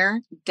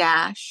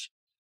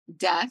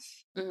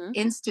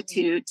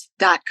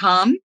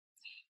near-deathinstitute.com.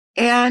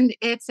 And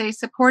it's a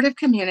supportive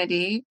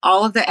community.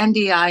 All of the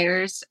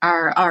NDEers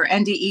are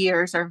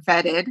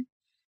vetted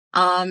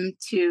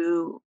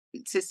to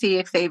see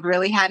if they've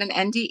really had an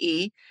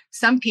NDE.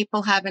 Some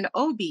people have an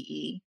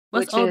OBE,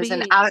 which is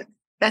an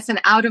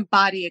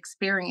out-of-body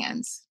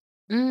experience.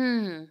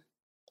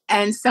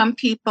 And some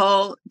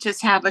people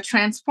just have a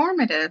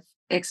transformative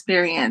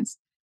experience.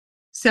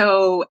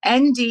 So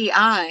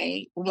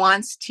NDI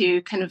wants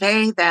to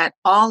convey that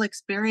all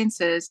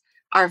experiences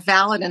are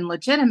valid and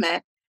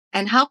legitimate,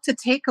 and help to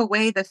take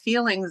away the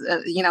feelings,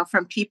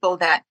 from people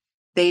that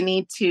they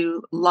need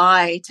to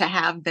lie to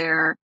have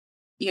their,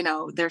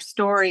 their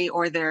story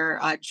or their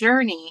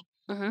journey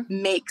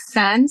make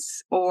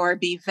sense or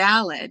be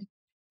valid.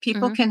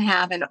 People can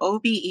have an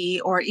OBE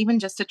or even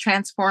just a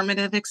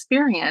transformative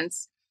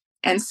experience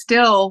and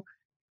still,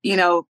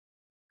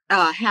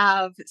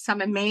 have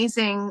some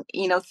amazing,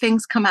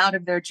 things come out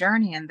of their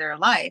journey in their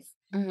life,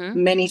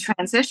 many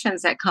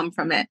transitions that come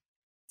from it.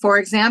 For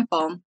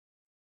example,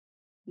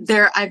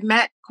 I've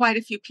met quite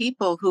a few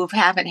people who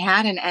haven't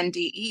had an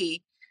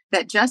NDE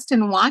that just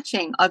in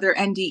watching other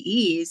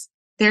NDEs,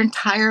 their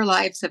entire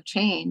lives have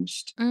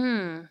changed.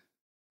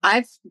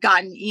 I've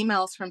gotten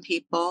emails from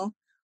people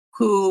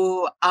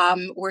who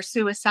were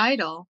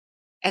suicidal,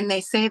 and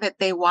they say that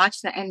they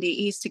watch the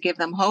NDEs to give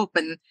them hope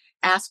and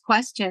ask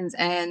questions.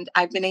 And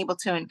I've been able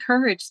to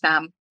encourage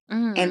them.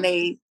 And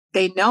they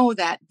know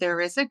that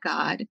there is a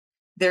God,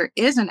 there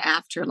is an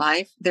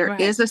afterlife, there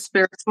is a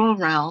spiritual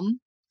realm.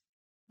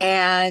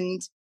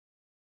 And,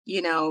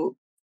 there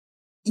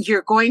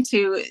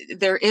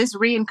is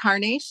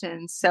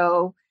reincarnation.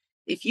 So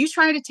if you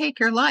try to take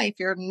your life,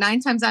 you're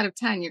 9 times out of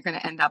 10, you're going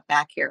to end up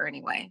back here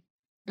anyway.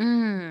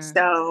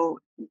 So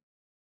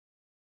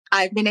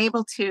I've been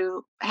able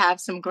to have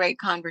some great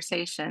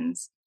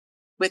conversations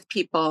with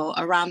people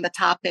around the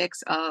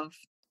topics of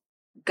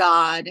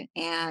God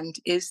and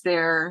is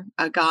there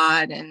a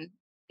God and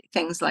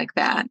things like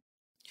that.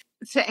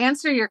 To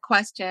answer your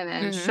question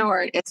in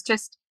short, it's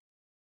just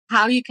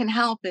how you can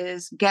help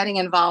is getting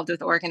involved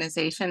with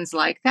organizations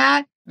like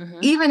that,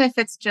 even if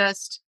it's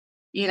just,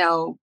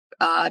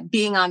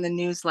 being on the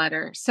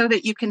newsletter so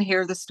that you can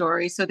hear the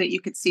story, so that you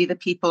could see the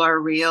people are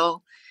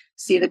real,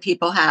 see the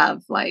people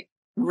have like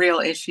real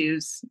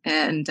issues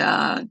and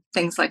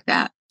things like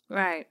that.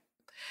 Right.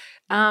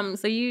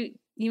 So you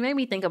made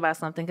me think about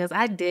something because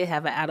I did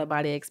have an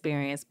out-of-body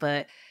experience,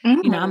 but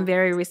I'm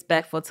very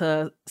respectful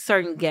to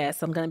certain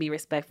guests. I'm going to be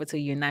respectful to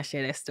you and not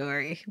share that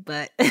story.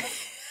 But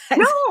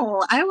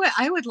no,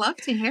 I would love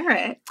to hear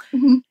it.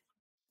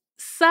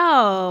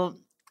 So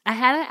I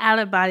had an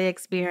out-of-body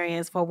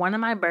experience for one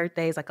of my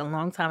birthdays like a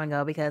long time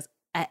ago because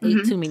I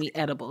ate too many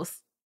edibles.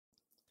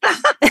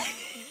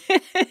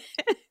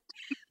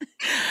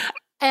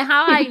 And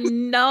how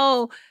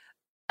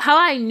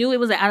I knew it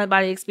was an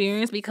out-of-body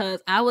experience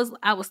because I was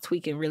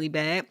tweaking really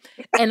bad.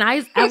 And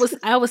I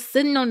was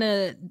sitting on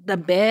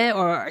the bed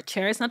or a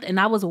chair or something, and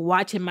I was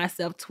watching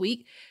myself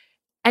tweak.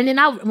 And then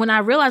when I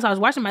realized I was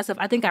watching myself,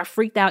 I think I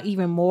freaked out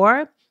even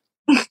more.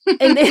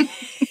 And then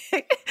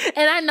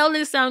and I know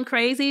this sounds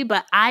crazy,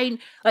 but I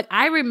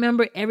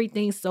remember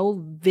everything so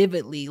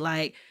vividly.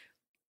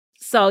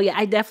 So yeah,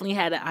 I definitely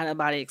had an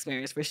out-of-body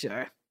experience for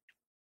sure.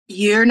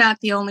 You're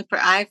not the only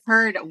person. I've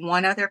heard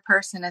one other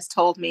person has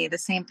told me the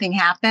same thing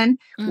happened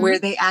where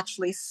they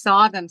actually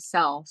saw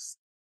themselves,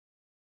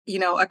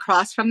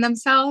 across from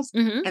themselves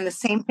and the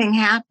same thing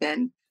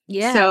happened.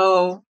 Yeah.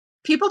 So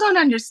people don't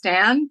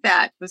understand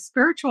that the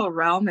spiritual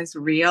realm is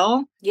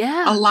real.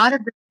 Yeah. A lot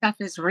of this stuff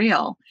is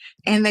real,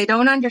 and they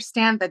don't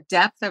understand the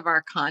depth of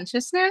our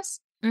consciousness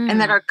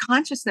and that our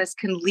consciousness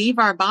can leave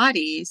our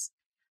bodies.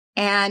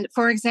 And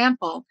for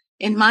example,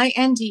 in my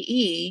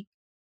NDE,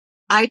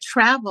 I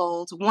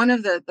traveled, one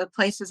of the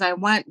places I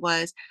went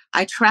was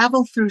I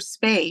traveled through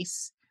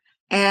space.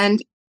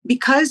 And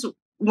because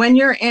when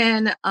you're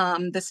in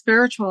the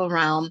spiritual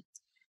realm,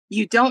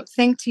 you don't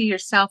think to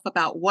yourself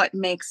about what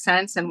makes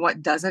sense and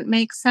what doesn't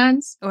make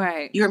sense.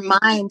 Right. Your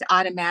mind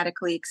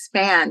automatically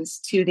expands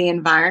to the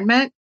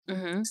environment.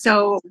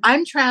 So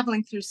I'm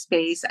traveling through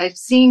space. I'm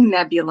seeing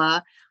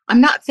nebula. I'm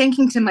not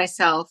thinking to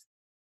myself,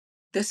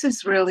 this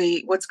is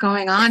really what's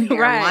going on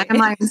here. Right. Why am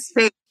I in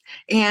space?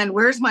 And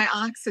where's my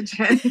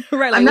oxygen?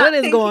 Right. Like, what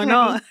is going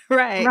on?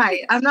 Right.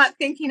 Right. I'm not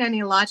thinking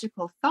any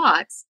logical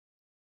thoughts.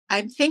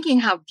 I'm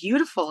thinking how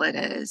beautiful it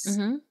is.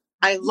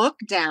 I look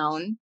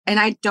down and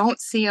I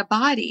don't see a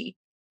body,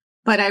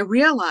 but I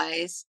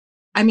realize,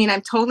 I'm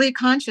totally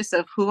conscious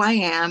of who I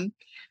am.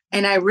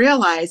 And I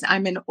realize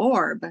I'm an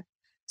orb.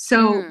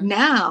 So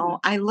now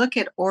I look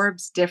at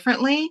orbs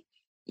differently.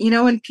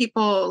 When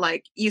people,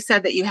 like you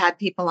said that you had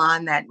people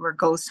on that were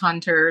ghost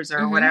hunters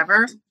or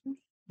whatever.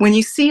 When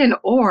you see an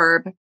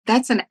orb,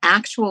 that's an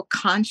actual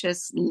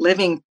conscious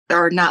living,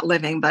 or not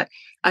living, but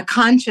a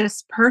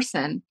conscious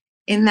person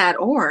in that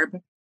orb.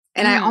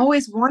 And I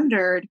always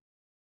wondered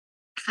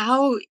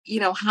how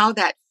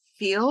that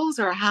feels,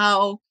 or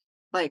how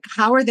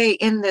are they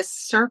in this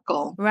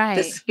circle,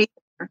 this sphere,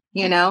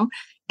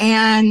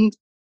 And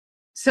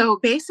so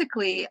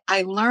basically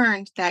I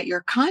learned that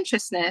your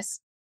consciousness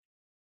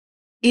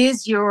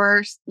is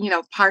your,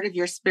 part of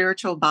your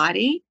spiritual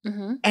body,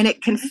 and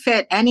it can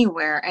fit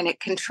anywhere and it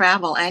can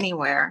travel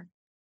anywhere.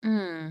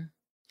 Man,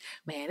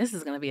 this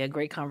is going to be a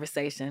great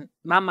conversation.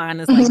 My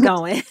mind is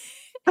going.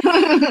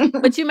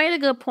 But you made a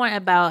good point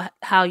about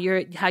how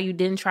you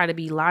didn't try to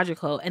be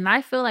logical. And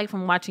I feel like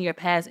from watching your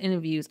past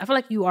interviews, I feel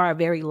like you are a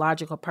very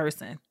logical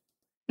person.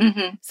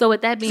 Mm-hmm. So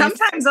with that being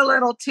sometimes a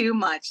little too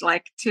much,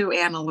 like too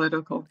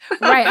analytical.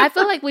 Right. I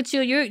feel like with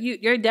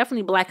you're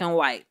definitely black and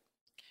white.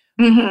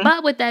 Mm-hmm.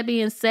 But with that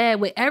being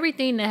said, with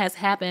everything that has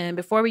happened,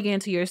 before we get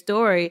into your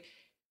story,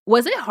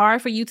 was it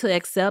hard for you to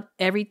accept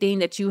everything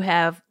that you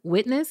have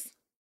witnessed?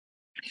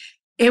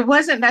 It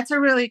wasn't. That's a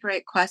really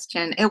great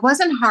question. It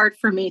wasn't hard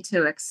for me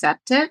to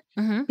accept it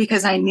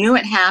because I knew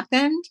it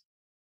happened.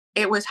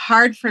 It was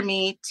hard for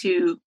me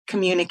to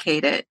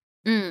communicate it.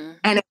 And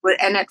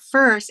at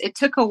first, it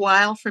took a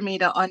while for me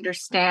to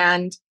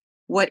understand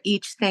what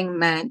each thing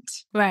meant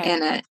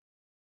in it.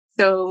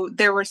 So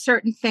there were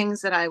certain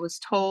things that I was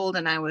told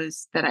and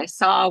that I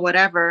saw,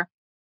 whatever.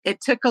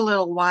 It took a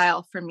little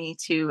while for me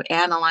to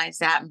analyze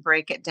that and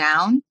break it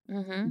down.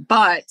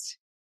 But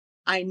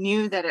I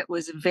knew that it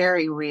was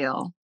very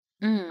real.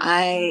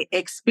 I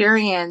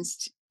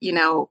experienced,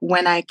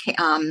 when I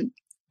came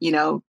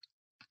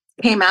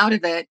out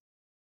of it,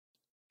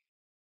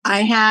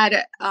 I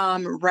had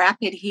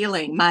rapid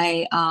healing.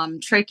 My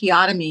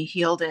tracheotomy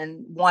healed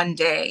in 1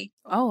 day.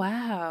 Oh,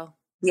 wow.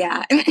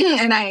 Yeah.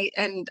 and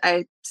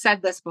I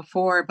said this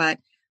before, but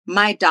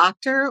my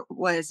doctor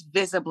was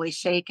visibly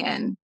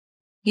shaken.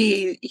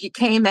 He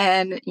came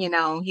in,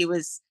 he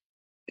was,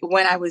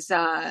 when I was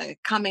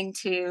coming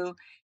to,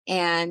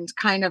 and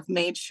kind of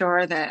made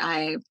sure that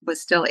I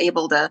was still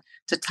able to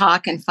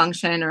talk and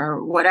function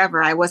or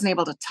whatever. I wasn't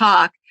able to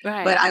talk,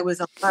 but I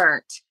was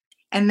alert.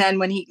 And then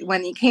when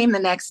he came the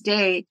next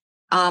day,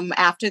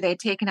 after they'd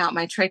taken out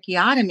my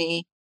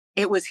tracheotomy,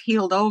 it was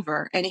healed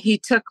over. And he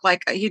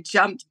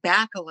jumped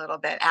back a little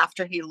bit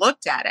after he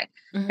looked at it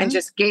and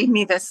just gave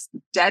me this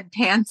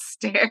deadpan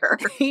stare.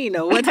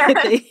 What did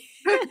they?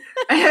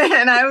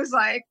 And I was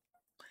like,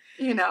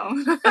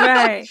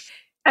 right.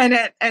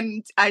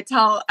 And I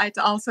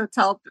also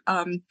tell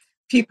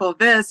people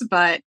this,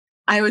 but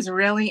I was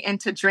really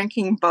into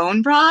drinking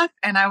bone broth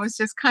and I was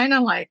just kind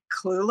of like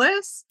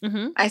clueless.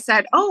 I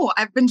said, "Oh,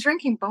 I've been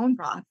drinking bone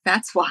broth.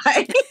 That's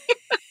why."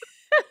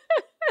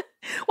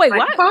 Wait, like,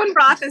 what? Bone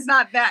broth is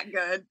not that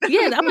good.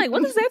 Yeah, I'm like,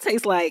 what does that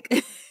taste like?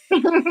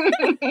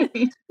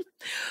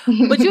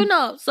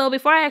 But so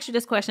before I ask you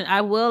this question,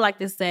 I will like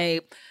to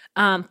say,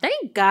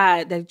 thank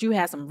God that you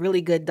had some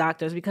really good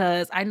doctors,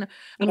 because I'm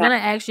going to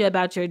ask you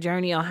about your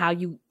journey on how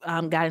you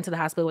got into the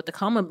hospital with the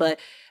coma. But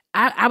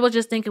I was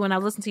just thinking when I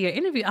listened to your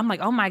interview, I'm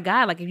like, oh my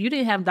God, like if you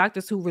didn't have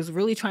doctors who was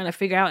really trying to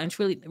figure out and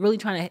really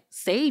trying to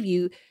save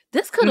you,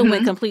 this could have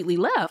went completely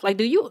left. Like,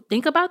 do you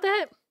think about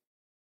that?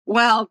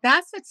 Well,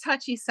 that's a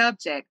touchy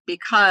subject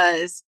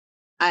because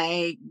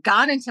I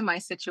got into my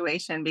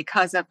situation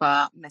because of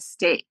a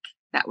mistake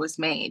that was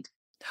made.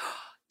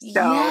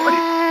 So,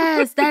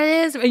 yes, that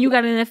is. And you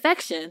got an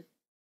infection.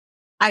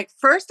 I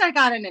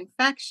got an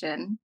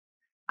infection.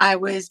 I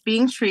was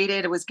being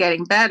treated. It was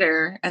getting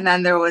better. And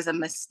then there was a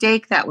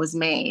mistake that was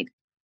made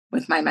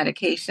with my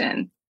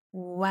medication.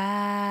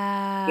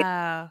 Wow.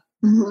 Yeah.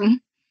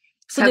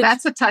 So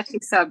that's a touchy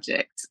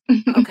subject.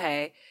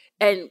 Okay.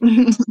 And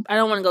I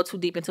don't want to go too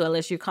deep into it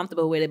unless you're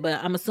comfortable with it,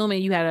 but I'm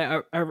assuming you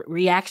had a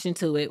reaction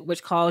to it,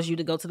 which caused you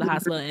to go to the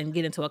hospital and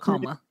get into a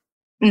coma.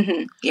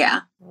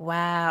 Yeah.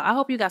 Wow. I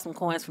hope you got some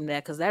coins from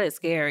that, because that is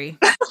scary.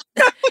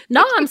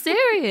 No, I'm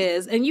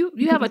serious. And you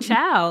have a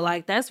child.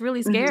 Like, that's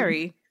really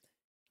scary.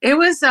 It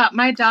was,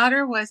 my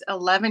daughter was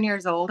 11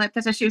 years old at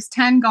this time. She was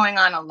 10 going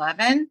on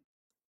 11.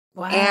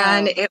 Wow.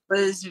 And it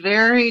was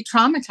very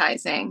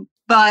traumatizing.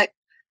 But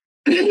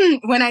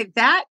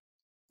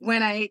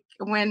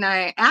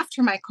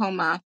after my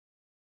coma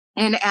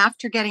and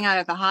after getting out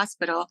of the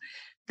hospital,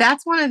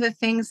 that's one of the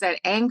things that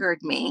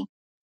angered me,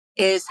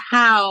 is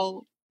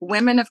how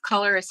women of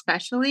color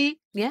especially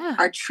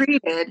are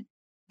treated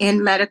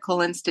in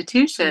medical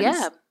institutions.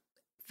 Yeah.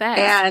 Facts.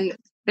 And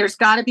there's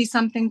got to be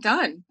something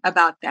done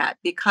about that,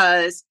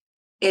 because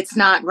it's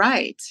not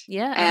right.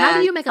 Yeah. And how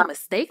do you make a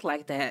mistake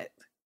like that?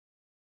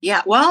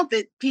 Yeah. Well,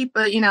 the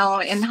people, in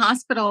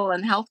hospital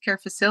and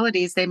healthcare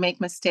facilities, they make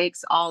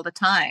mistakes all the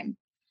time.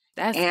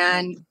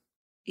 And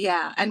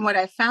what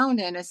I found,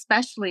 and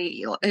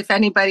especially if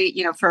anybody,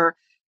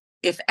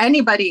 if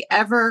anybody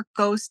ever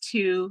goes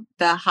to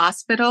the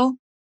hospital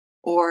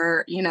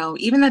or,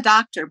 even the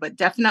doctor, but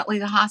definitely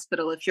the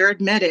hospital, if you're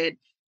admitted,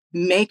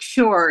 make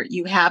sure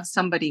you have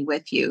somebody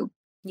with you.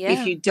 Yeah.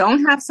 If you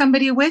don't have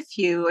somebody with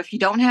you, if you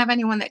don't have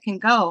anyone that can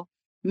go,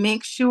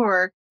 make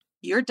sure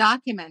you're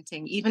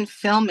documenting, even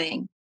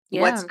filming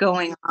what's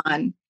going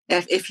on.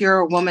 If you're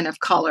a woman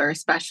of color,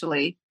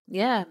 especially.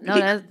 Yeah,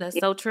 no, that's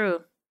so true.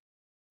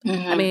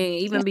 I mean,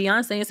 even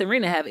Beyonce and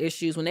Serena have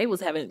issues when they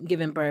was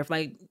giving birth.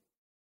 Like,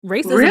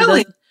 racism.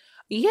 Really?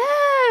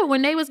 Yeah,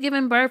 when they was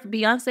giving birth,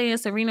 Beyonce and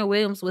Serena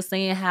Williams was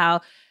saying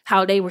how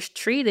they were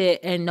treated,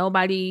 and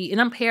nobody, and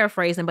I'm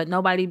paraphrasing, but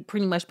nobody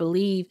pretty much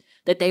believed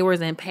that they was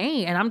in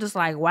pain. And I'm just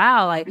like,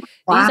 wow, like these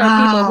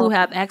are people who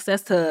have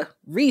access to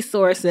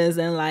resources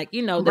and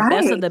the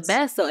best of the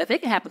best. So if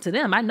it can happen to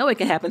them, I know it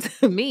can happen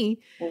to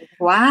me.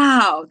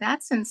 Wow,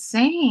 that's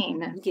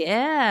insane.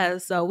 Yeah.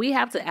 So we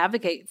have to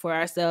advocate for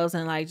ourselves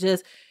and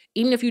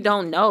even if you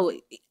don't know,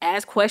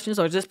 ask questions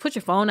or just put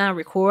your phone down and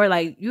record.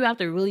 Like, you have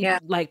to really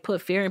like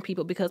put fear in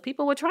people because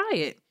people will try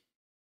it.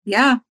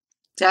 Yeah,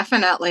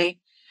 definitely.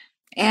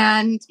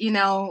 And, you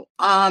know,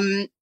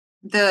 I'm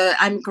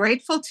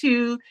grateful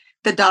to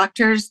the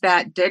doctors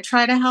that did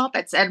try to help.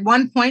 At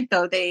one point,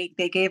 though, they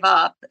gave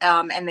up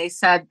and they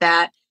said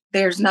that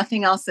there's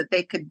nothing else that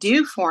they could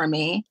do for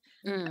me.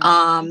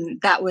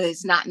 That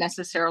was not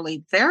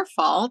necessarily their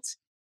fault.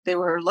 They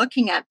were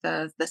looking at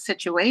the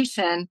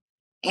situation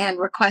and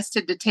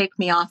requested to take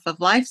me off of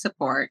life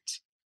support.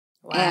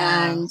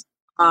 Wow.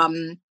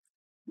 And,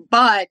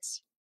 but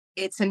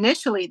it's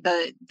initially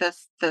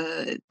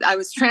I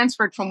was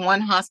transferred from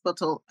one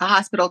hospital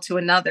to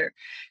another.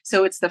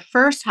 So it's the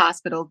first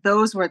hospital.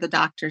 Those were the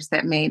doctors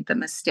that made the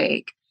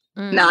mistake,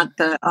 not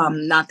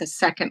the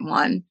second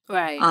one.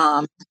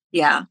 Right.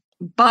 Yeah.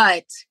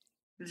 But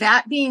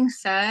that being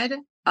said,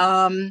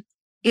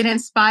 it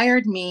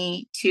inspired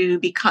me to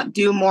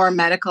do more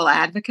medical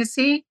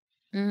advocacy.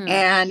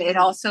 And it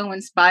also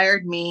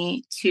inspired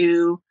me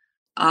to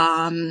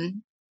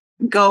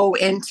go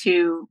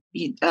into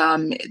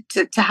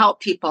to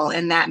help people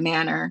in that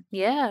manner.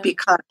 Yeah.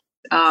 Because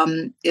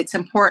it's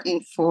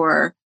important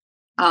for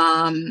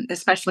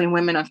especially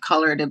women of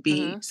color to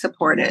be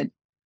supported.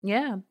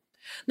 Yeah.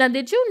 Now,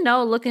 did you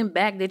know, looking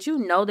back, did you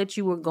know that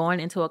you were going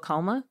into a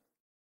coma?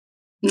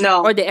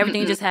 No. Or did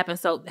everything just happen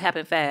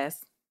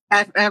fast?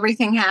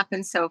 Everything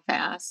happened so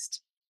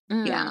fast.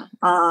 Yeah.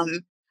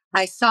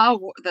 I saw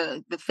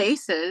the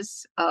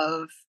faces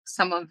of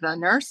some of the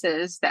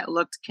nurses that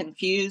looked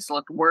confused,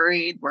 looked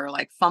worried, were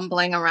like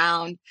fumbling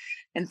around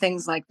and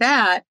things like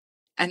that.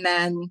 And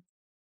then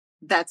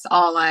that's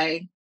all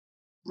I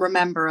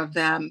remember of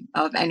them,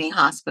 of any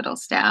hospital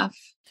staff.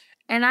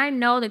 And I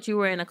know that you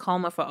were in a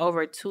coma for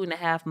over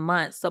 2.5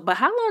 months. So, but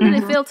how long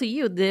did it feel to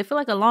you? Did it feel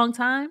like a long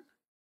time?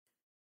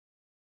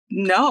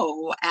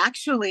 No,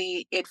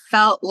 actually, it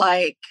felt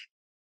like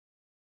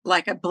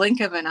a blink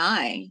of an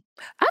eye.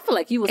 I feel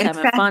like you was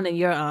having fun in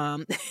your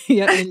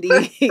your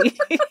NDE.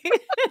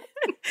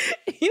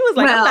 He was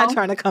like, I'm not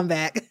trying to come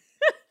back.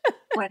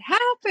 What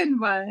happened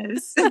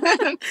was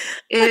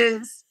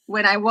is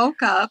when I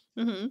woke up,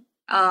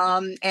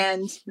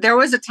 and there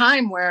was a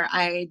time where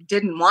I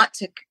didn't want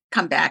to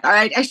come back. Or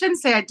I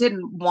shouldn't say I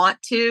didn't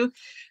want to,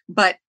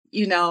 but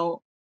you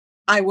know,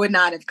 I would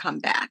not have come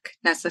back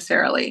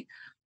necessarily.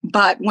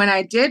 But when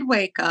I did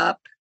wake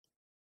up,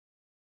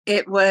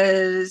 it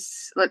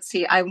was, let's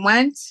see, I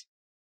went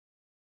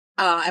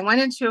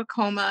into a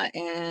coma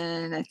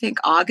in, I think,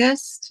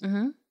 August,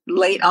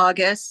 late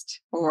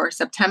August or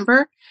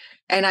September.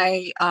 And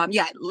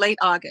late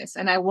August.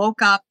 And I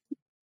woke up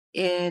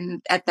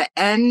at the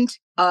end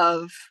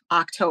of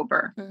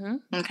October.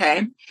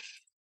 Okay.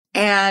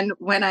 And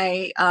when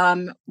I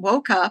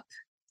woke up,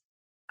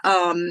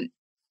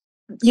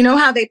 you know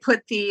how they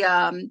put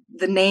the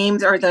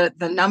names or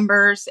the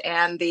numbers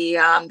and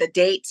the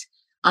date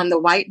on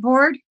the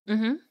whiteboard?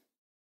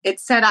 It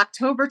said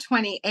October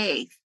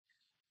 28th.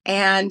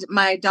 And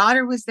my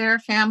daughter was there,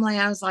 family.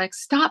 I was like,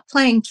 stop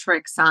playing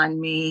tricks on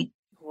me.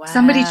 Wow.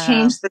 Somebody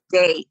changed the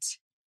date.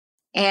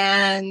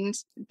 And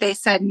they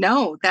said,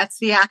 no, that's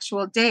the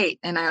actual date.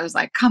 And I was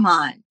like, come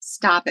on,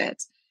 stop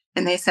it.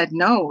 And they said,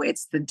 no,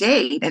 it's the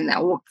date. And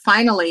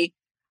finally,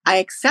 I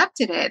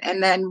accepted it.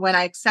 And then when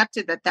I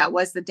accepted that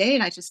was the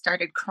date, I just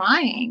started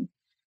crying.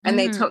 And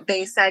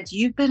they said,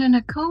 you've been in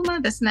a coma,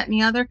 this and that and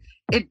the other.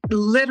 It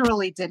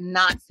literally did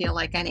not feel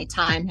like any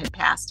time had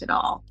passed at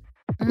all.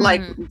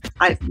 Like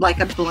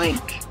a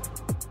blink.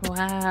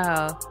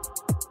 Wow.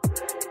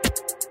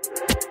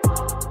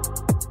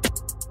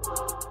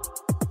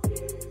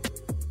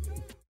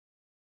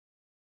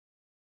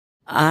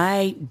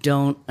 I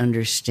don't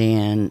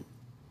understand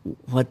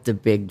what the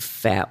big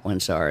fat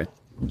ones are.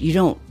 You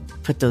don't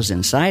put those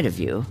inside of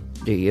you,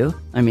 do you?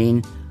 I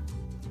mean,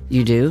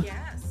 you do?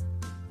 Yes.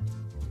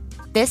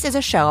 This is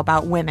a show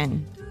about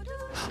women.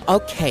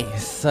 Okay,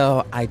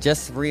 so I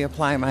just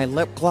reapplied my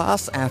lip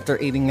gloss after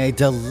eating a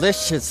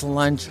delicious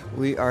lunch.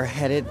 We are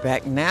headed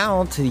back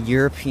now to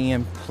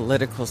European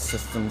Political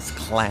Systems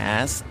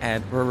class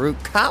at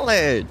Baruch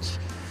College.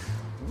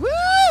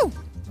 Woo!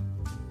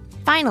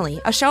 Finally,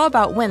 a show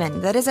about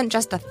women that isn't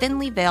just a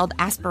thinly veiled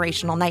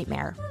aspirational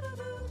nightmare.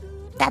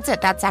 That's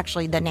it. That's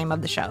actually the name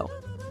of the show.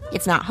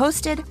 It's not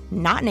hosted,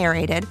 not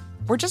narrated.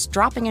 We're just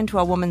dropping into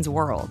a woman's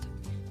world.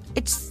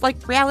 It's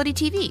like reality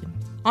TV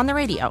on the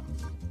radio.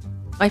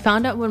 I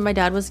found out when my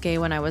dad was gay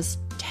when I was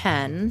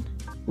 10.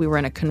 We were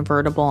in a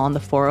convertible on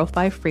the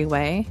 405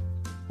 freeway,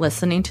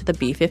 listening to the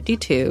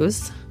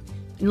B-52s.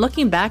 And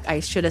looking back, I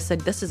should have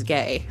said, this is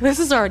gay. This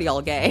is already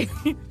all gay.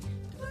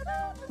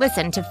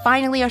 Listen to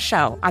Finally a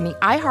Show on the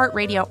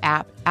iHeartRadio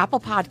app,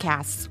 Apple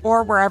Podcasts,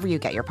 or wherever you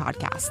get your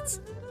podcasts.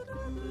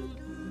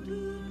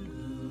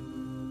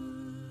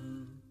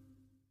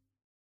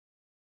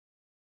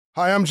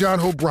 Hi, I'm John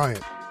Hope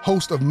Bryant,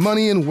 host of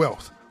Money and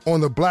Wealth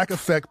on the Black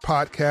Effect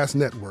Podcast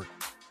Network.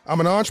 I'm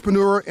an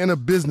entrepreneur and a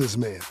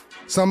businessman.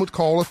 Some would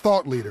call a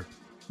thought leader.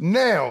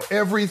 Now,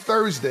 every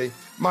Thursday,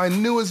 my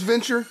newest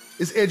venture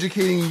is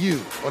educating you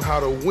on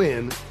how to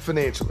win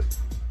financially.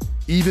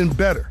 Even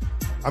better,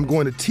 I'm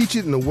going to teach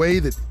it in a way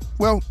that,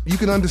 well, you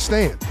can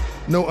understand.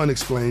 No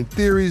unexplained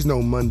theories,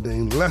 no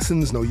mundane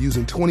lessons, no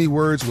using 20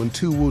 words when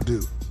 2 will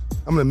do.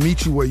 I'm going to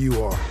meet you where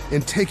you are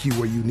and take you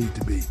where you need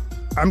to be.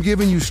 I'm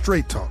giving you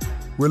straight talk,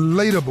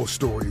 relatable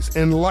stories,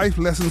 and life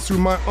lessons through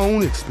my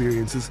own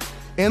experiences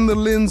and the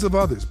lens of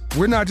others.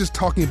 We're not just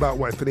talking about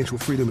why financial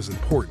freedom is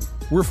important.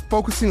 We're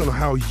focusing on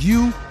how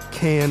you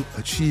can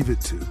achieve it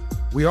too.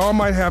 We all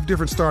might have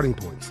different starting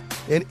points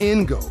and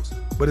end goals,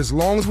 but as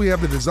long as we have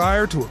the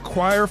desire to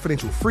acquire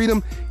financial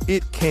freedom,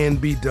 it can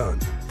be done.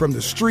 From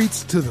the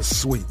streets to the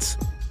suites.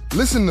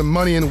 Listen to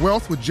Money and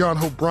Wealth with John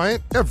Hope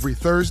Bryant every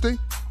Thursday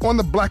on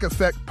the Black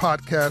Effect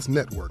Podcast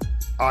Network,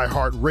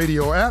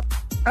 iHeartRadio app,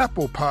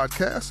 Apple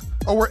Podcasts,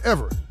 or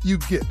wherever you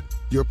get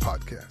your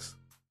podcasts.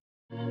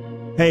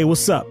 Hey,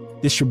 what's up?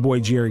 This your boy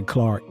Jerry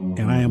Clark,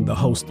 and I am the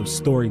host of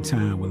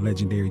Storytime with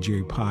Legendary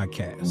Jerry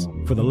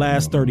Podcast. For the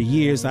last 30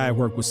 years, I have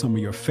worked with some of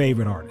your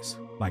favorite artists,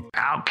 like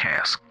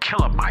Outkast,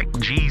 Killer Mike,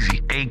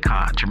 Jeezy,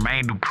 Akon,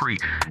 Jermaine Dupri,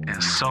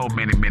 and so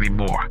many, many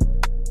more.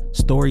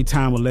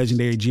 Storytime with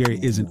Legendary Jerry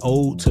is an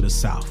ode to the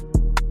South.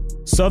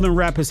 Southern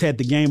rap has had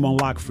the game on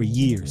lock for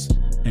years,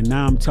 and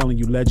now I'm telling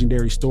you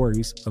legendary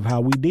stories of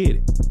how we did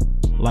it.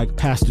 Like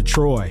Pastor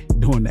Troy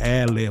doing the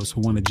ad-libs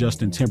for one of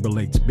Justin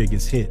Timberlake's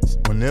biggest hits.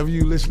 Whenever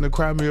you listen to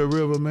Cry Me a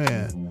River,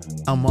 man,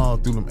 I'm all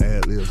through them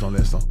ad-libs on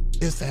that song.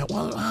 It's that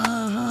one,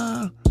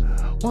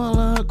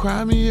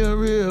 cry me a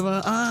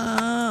river,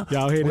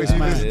 Y'all hear When this, you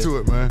man? listen to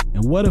it, man.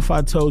 And what if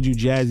I told you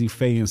Jazzy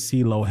Faye and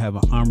CeeLo have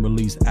an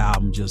unreleased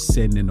album just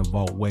sitting in the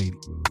vault waiting?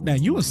 Now,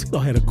 you and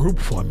CeeLo had a group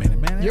for a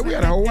minute, man. Yeah, we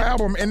had a whole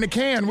album in the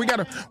can. We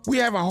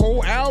have a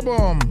whole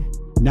album.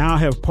 Now I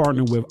have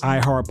partnered with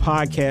iHeart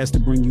Podcast to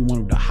bring you one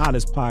of the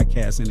hottest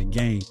podcasts in the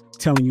game,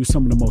 telling you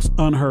some of the most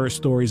unheard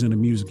stories in the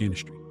music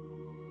industry.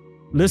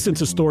 Listen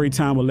to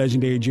Storytime with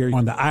Legendary Jerry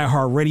on the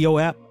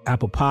iHeartRadio app,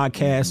 Apple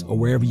Podcasts, or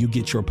wherever you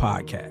get your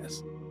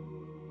podcasts.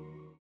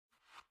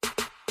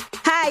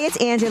 Hi, it's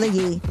Angela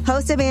Yee,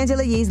 host of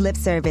Angela Yee's Lip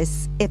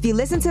Service. If you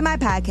listen to my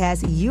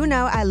podcast, you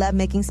know I love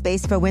making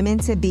space for women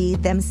to be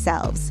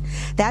themselves.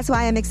 That's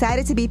why I'm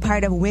excited to be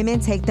part of Women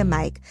Take the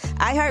Mic,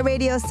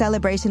 iHeartRadio's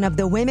celebration of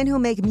the women who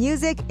make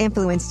music,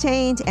 influence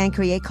change, and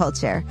create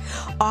culture.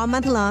 All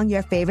month long,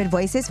 your favorite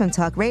voices from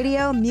talk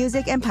radio,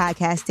 music, and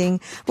podcasting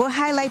will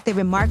highlight the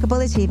remarkable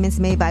achievements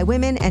made by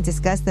women and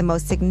discuss the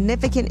most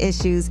significant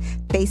issues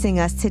facing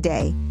us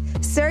today.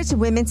 Search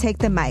Women Take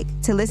the Mic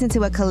to listen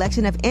to a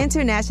collection of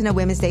International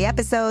Women's Day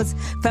episodes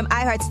from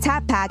iHeart's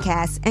top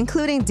podcasts,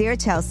 including Dear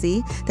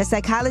Chelsea, The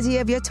Psychology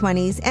of Your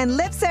 20s, and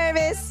Lip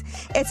Service.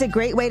 It's a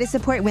great way to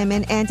support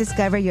women and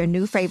discover your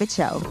new favorite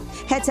show.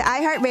 Head to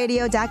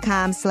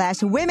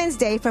iHeartRadio.com/Women's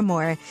Day for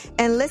more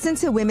and listen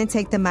to Women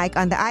Take the Mic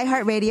on the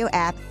iHeartRadio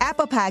app,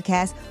 Apple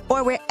Podcasts,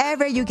 or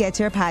wherever you get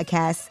your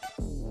podcasts.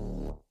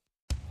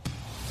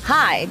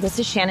 Hi, this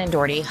is Shannon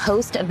Doherty,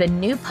 host of the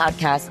new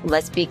podcast,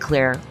 Let's Be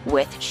Clear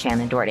with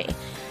Shannon Doherty.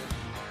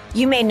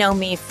 You may know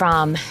me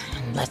from,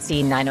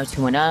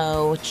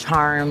 90210,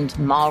 Charmed,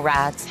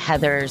 Mallrats,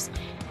 Heathers.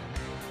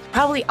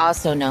 Probably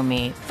also know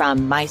me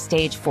from my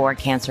stage 4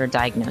 cancer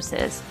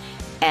diagnosis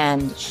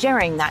and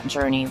sharing that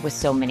journey with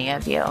so many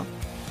of you.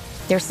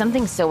 There's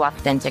something so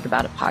authentic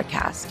about a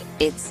podcast.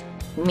 It's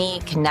me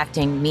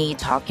connecting, me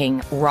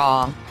talking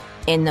raw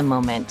in the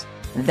moment.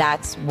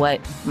 That's what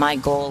my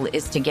goal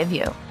is to give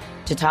you,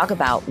 to talk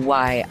about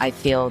why I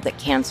feel that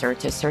cancer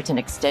to a certain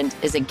extent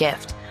is a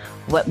gift,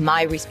 what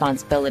my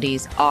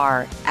responsibilities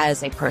are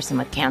as a person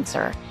with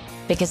cancer,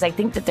 because I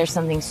think that there's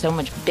something so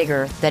much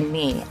bigger than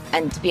me.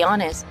 And to be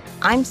honest,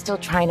 I'm still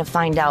trying to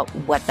find out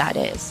what that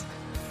is.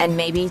 And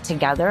maybe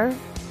together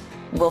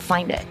we'll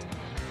find it.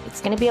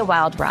 It's going to be a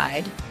wild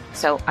ride.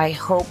 So I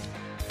hope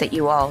that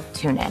you all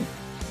tune in.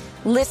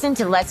 Listen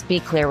to Let's Be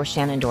Clear with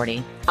Shannon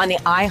Doherty on the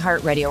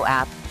iHeartRadio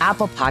app,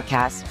 Apple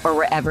Podcasts, or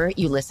wherever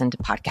you listen to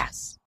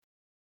podcasts.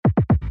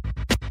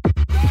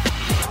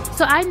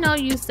 So I know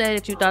you said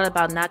that you thought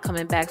about not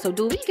coming back. So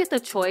do we get the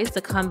choice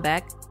to come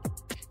back?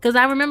 Because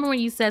I remember when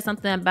you said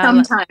something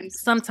about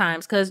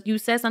sometimes, because you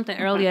said something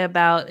earlier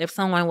about if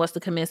someone was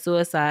to commit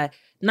suicide,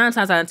 9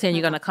 times out of 10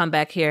 you're going to come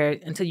back here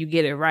until you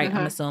get it right.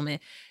 I'm assuming.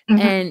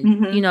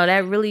 And, you know,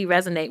 that really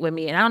resonate with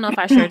me. And I don't know if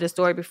I shared this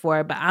story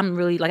before, but I'm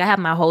really, like, I have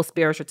my whole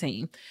spiritual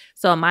team.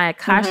 So my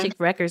Akashic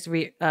records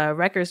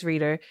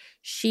reader,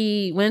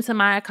 she went to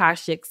my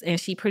Akashics and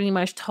she pretty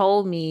much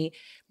told me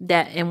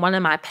that in one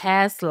of my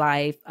past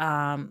life,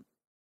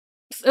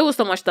 it was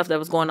so much stuff that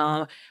was going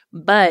on,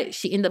 but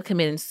she ended up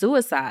committing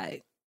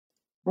suicide.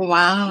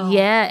 Wow.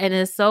 Yeah, and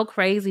it's so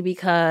crazy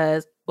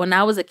because when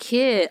I was a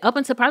kid, up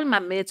until probably my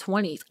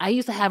mid-20s, I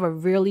used to have a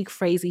really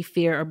crazy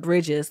fear of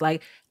bridges.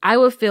 Like, I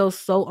would feel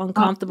so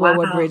uncomfortable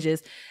with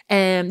bridges.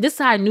 And this is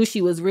how I knew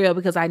she was real,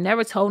 because I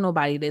never told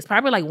nobody this.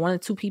 Probably like 1 or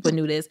 2 people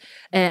knew this.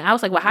 And I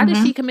was like, well, how did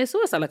she commit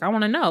suicide? Like, I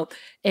want to know.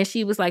 And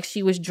she was like,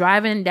 she was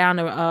driving down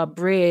a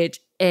bridge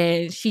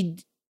and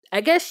I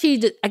guess she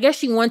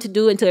wanted to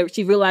do it until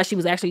she realized she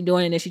was actually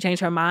doing it, and then she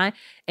changed her mind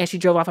and she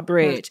drove off a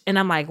bridge. And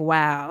I'm like,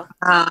 wow.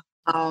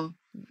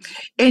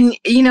 And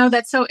you know,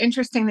 that's so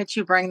interesting that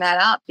you bring that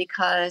up,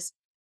 because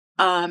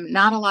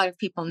not a lot of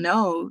people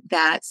know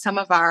that some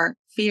of our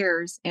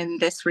fears in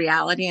this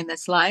reality, in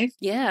this life,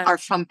 are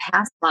from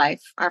past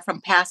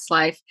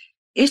life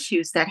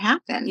issues that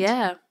happened.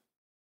 Yeah.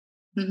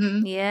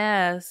 Mm-hmm.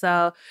 Yeah.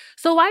 So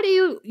why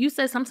do you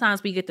said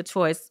sometimes we get the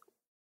choice?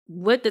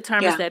 What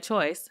determines that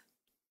choice?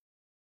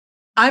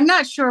 I'm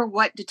not sure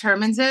what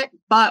determines it,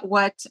 but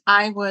what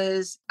I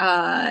was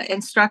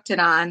instructed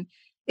on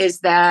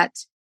is that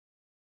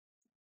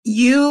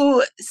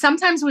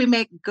sometimes we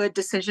make good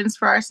decisions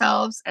for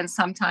ourselves and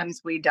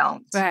sometimes we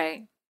don't.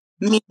 Right.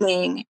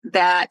 Meaning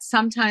that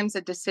sometimes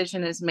a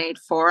decision is made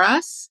for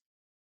us,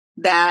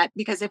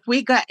 because if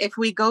we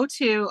go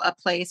to a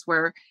place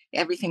where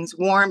everything's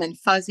warm and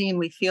fuzzy and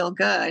we feel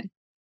good,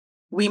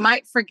 we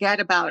might forget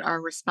about our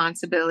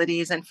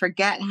responsibilities and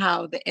forget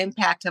how the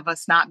impact of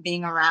us not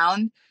being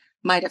around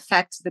might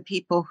affect the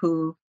people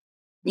who,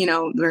 you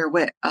know, we're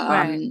with,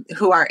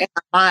 who are in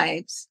our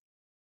lives.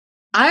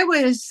 I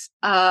was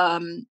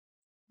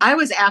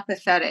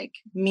apathetic,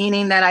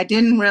 meaning that I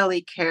didn't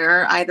really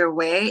care either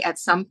way at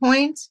some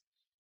point.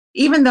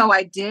 Even though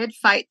I did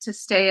fight to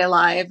stay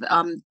alive,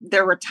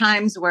 there were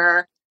times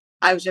where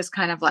I was just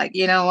kind of like,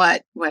 you know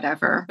what,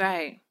 whatever.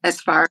 Right. As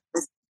far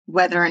as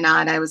whether or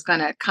not I was going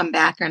to come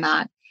back or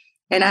not.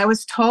 And I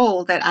was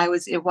told that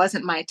it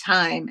wasn't my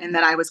time and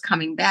that I was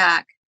coming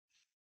back.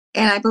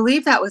 And I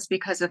believe that was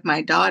because of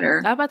my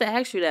daughter. I was about to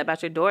ask you that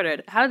about your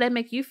daughter. How did that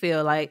make you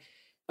feel? Like,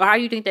 or how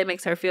do you think that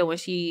makes her feel when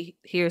she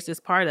hears this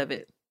part of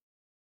it?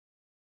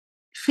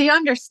 She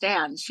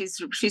understands.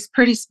 She's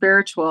pretty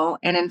spiritual.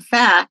 And in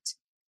fact,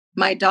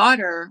 my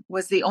daughter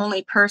was the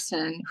only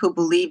person who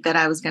believed that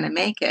I was going to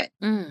make it.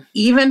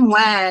 Even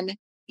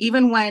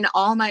when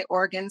all my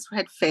organs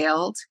had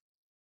failed,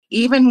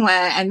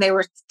 and they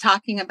were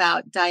talking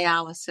about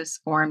dialysis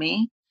for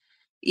me,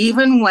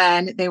 even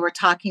when they were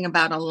talking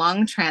about a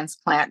lung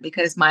transplant,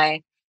 because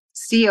my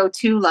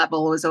CO2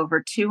 level was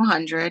over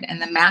 200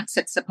 and the max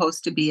it's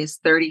supposed to be is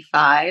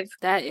 35.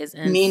 That is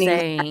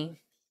insane.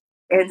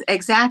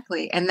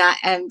 Exactly. And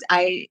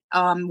I,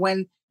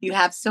 when you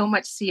have so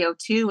much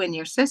CO2 in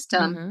your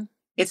system,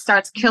 it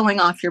starts killing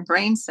off your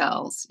brain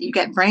cells. You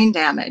get brain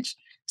damage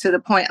to the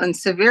point, and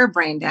severe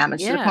brain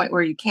damage to the point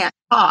where you can't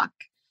talk,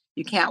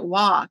 you can't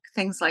walk,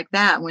 things like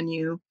that. When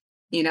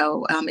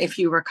if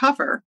you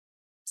recover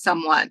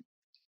somewhat.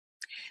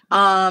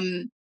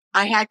 I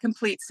had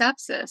complete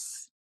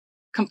sepsis.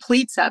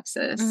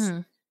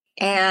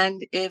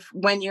 And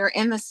when you're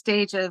in the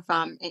stage of,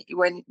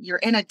 when you're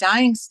in a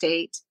dying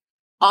state,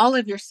 all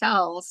of your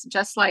cells,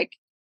 just like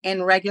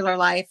in regular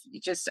life,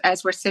 just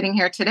as we're sitting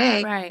here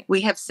today,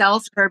 we have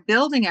cells that are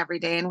building every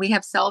day and we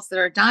have cells that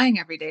are dying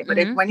every day. But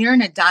when you're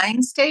in a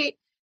dying state,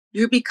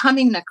 you're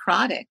becoming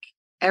necrotic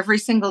every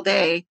single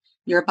day.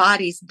 Your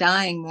body's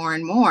dying more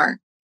and more.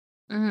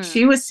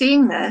 She was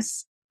seeing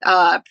this.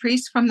 A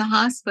priest from the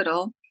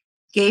hospital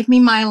gave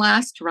me my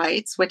last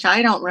rites, which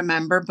I don't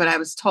remember, but I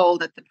was told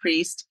that the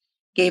priest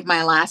gave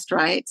my last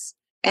rites.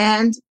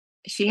 And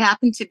she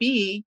happened to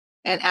be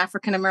an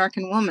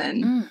African-American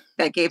woman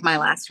that gave my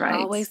last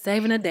rites. Always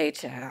saving a day,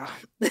 child.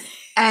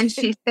 And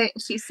she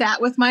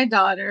sat with my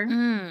daughter,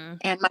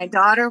 and my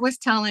daughter was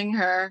telling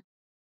her,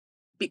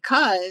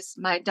 because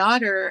my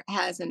daughter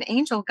has an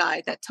angel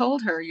guide that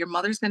told her, your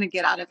mother's going to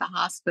get out of the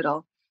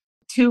hospital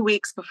 2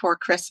 weeks before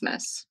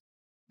Christmas.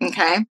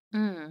 Okay.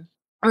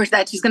 Or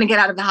that she's going to get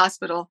out of the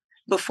hospital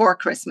before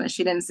Christmas.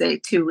 She didn't say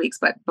 2 weeks,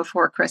 but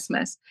before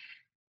Christmas.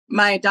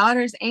 My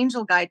daughter's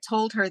angel guide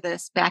told her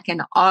this back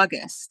in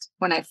August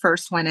when I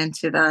first went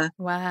into the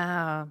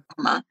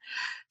coma.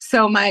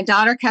 So my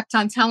daughter kept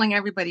on telling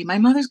everybody, my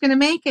mother's going to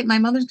make it. My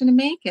mother's going to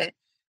make it.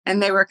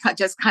 And they were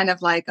just kind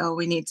of like, oh,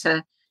 we need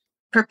to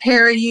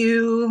prepare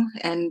you.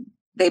 And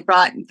they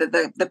brought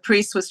the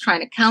priest was trying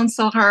to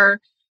counsel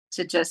her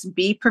to just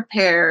be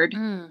prepared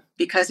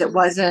because it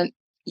wasn't,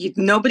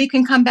 nobody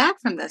can come back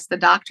from this. The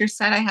doctor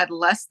said I had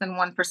less than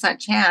 1%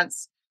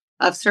 chance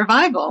of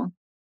survival.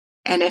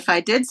 And if I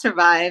did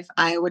survive,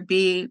 I would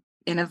be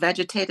in a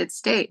vegetated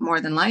state,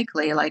 more than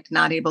likely, like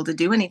not able to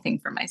do anything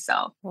for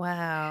myself.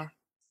 Wow.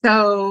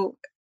 So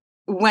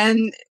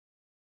when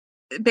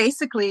they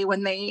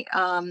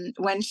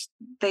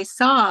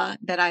saw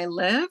that I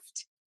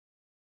lived,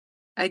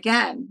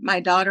 again, my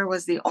daughter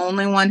was the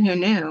only one who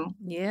knew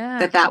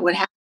that would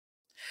happen.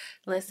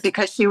 Listen,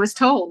 because she was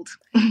told.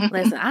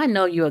 Listen, I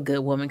know you're a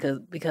good woman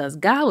because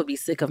God would be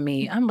sick of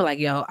me. I'm like,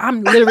 yo,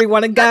 I'm literally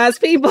one of God's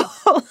people.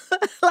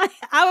 Like,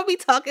 I would be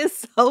talking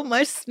so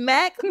much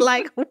smack.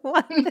 Like,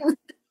 what?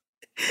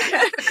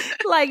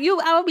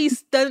 I would be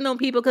stunning on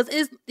people because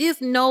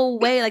it's no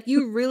way. Like,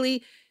 you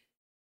really,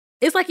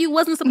 it's like you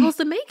wasn't supposed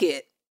to make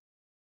it.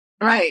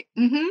 Right.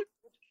 Mm-hmm.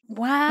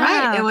 Wow.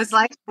 Right. It was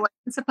like you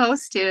wasn't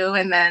supposed to,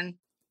 and then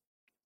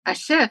a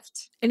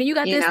shift. And then you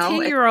got this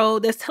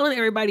 10-year-old that's telling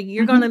everybody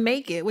you're going to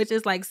make it, which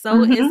is like,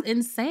 so it's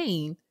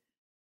insane.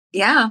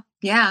 Yeah.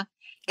 Yeah.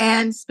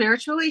 And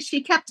spiritually,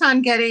 she kept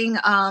on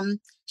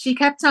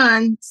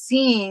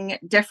seeing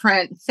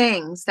different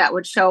things that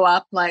would show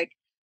up. Like,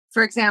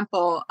 for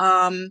example,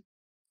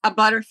 a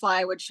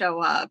butterfly would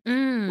show up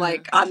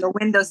like on the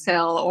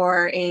windowsill,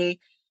 or a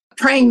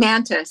praying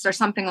mantis or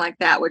something like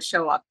that would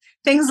show up.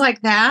 Things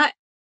like that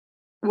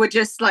would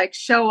just like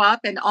show up,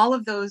 and all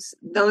of those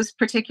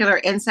particular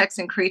insects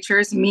and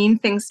creatures mean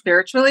things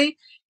spiritually.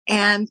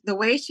 And the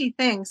way she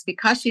thinks,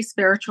 because she's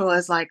spiritual,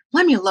 is like,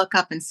 let me look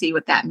up and see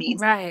what that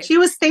means. Right. She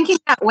was thinking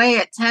that way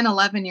at 10,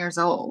 11 years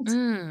old.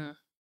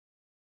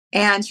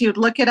 And she would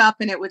look it up,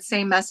 and it would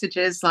say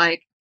messages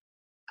like,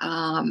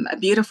 a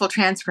beautiful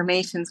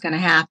transformation is going to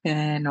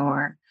happen,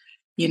 or,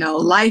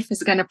 life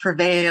is going to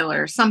prevail,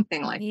 or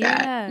something like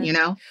that,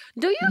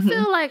 Do you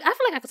feel like, I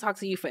feel like I could talk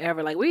to you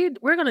forever. Like we're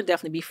going to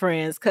definitely be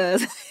friends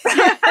because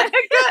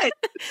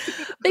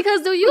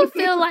do you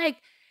feel like,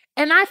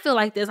 and I feel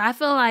like this, I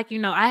feel like,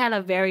 I had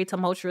a very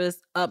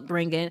tumultuous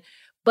upbringing,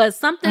 but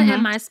something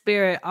in my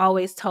spirit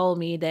always told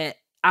me that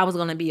I was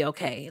going to be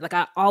okay. Like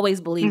I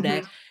always believed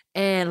that.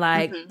 And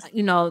like,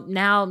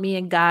 now me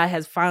and God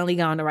has finally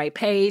got on the right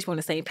page. We're on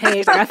the same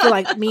page. Like I feel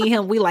like me and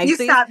him, we like you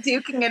stop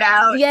duking it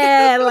out.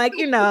 Yeah, like,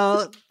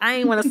 I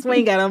ain't want to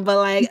swing at him, but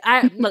like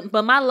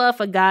but my love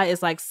for God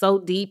is like so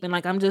deep, and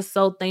like I'm just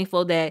so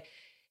thankful that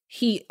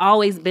he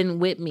always been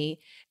with me.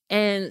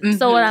 And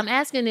so what I'm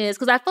asking is,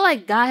 because I feel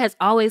like God has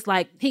always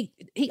like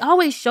he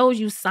always shows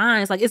you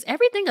signs. Like, is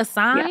everything a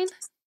sign? Yes.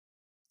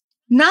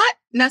 Not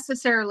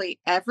necessarily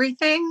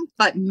everything,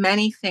 but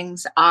many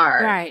things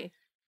are. Right.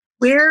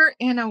 We're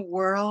in a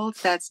world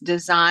that's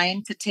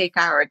designed to take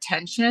our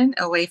attention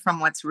away from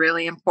what's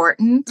really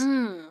important.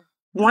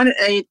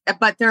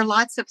 But there are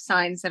lots of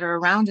signs that are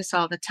around us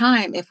all the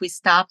time. If we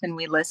stop and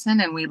we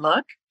listen and we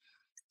look,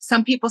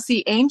 some people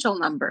see angel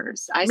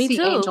numbers. I see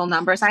angel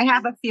numbers. I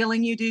have a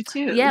feeling you do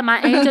too. Yeah,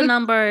 my angel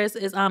numbers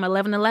is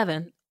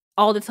 1111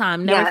 all the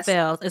time. Never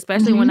fails,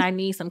 especially when I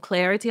need some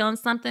clarity on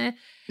something.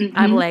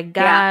 I'm like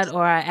God,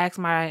 or I ask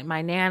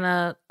my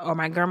Nana or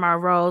my Grandma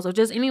Rose, or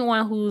just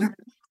anyone who's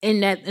in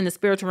the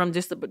spiritual realm,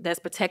 that's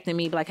protecting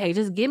me. Like, hey,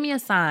 just give me a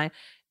sign.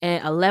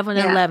 And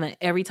 1111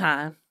 every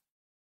time.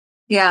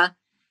 Yeah.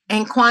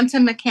 And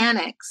quantum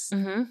mechanics,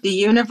 the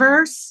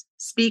universe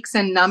speaks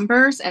in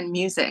numbers and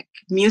music.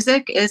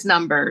 Music is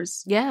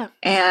numbers. Yeah.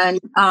 And,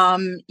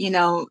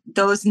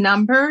 those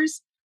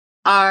numbers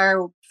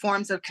are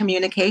forms of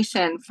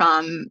communication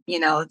from,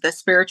 the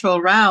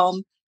spiritual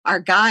realm. Our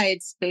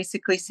guides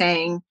basically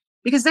saying,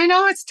 because they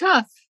know it's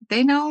tough.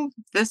 They know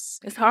this.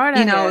 It's hard.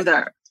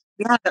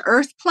 The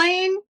earth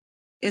plane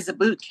is a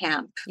boot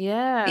camp.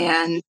 Yeah.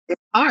 And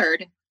it's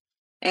hard.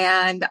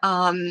 And,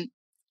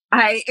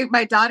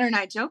 my daughter and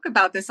I joke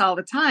about this all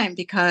the time,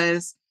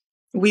 because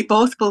we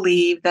both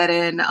believe that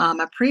in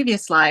a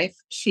previous life,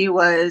 she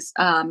was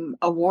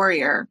a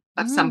warrior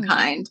of some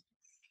kind.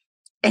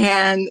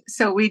 And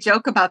so we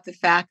joke about the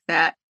fact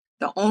that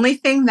the only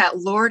thing that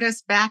lured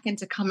us back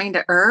into coming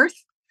to Earth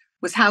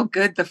was how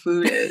good the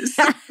food is.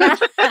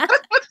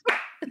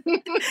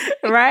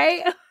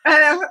 Right?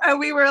 And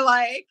we were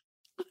like,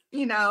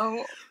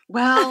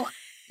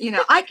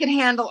 I could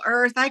handle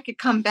Earth. I could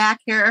come back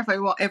here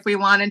if we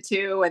wanted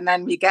to, and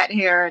then we get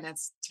here and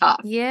it's tough.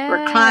 Yeah,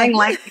 we're crying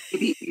like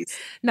babies.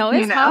 No,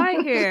 it's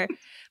hard here,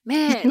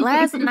 man.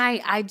 Last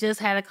night I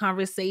just had a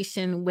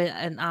conversation with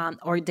an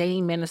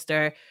ordained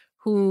minister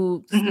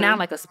who's now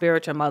like a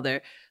spiritual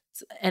mother,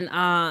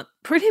 and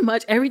pretty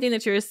much everything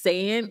that you're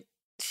saying,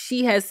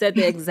 she has said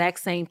the exact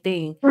same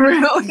thing.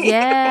 Really?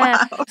 Yeah.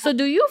 Wow. So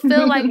do you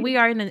feel like we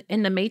are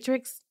in the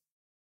Matrix?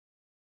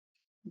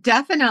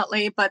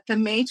 Definitely. But the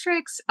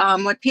Matrix,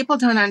 what people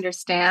don't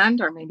understand,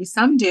 or maybe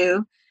some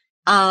do,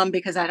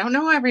 because I don't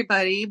know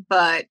everybody,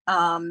 but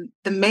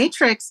the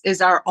Matrix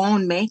is our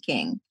own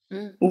making.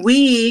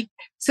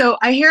 So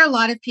I hear a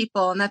lot of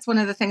people, and that's one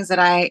of the things that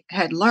I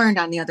had learned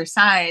on the other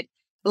side.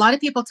 A lot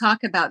of people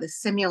talk about the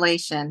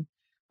simulation.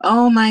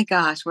 Oh my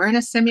gosh, we're in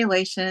a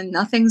simulation.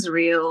 Nothing's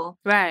real,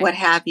 right? What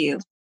have you.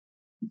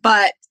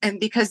 And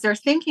because they're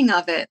thinking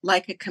of it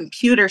like a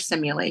computer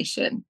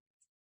simulation,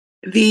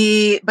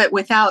 but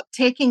without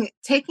taking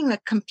the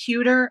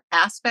computer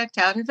aspect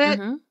out of it,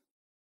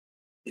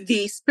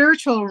 the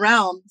spiritual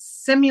realm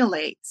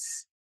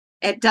simulates.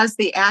 It does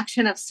the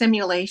action of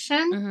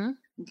simulation,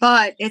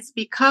 but it's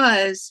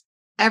because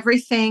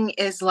everything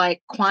is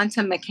like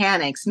quantum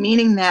mechanics,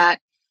 meaning that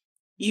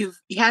you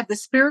have the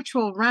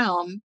spiritual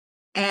realm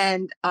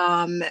and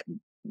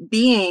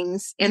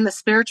beings in the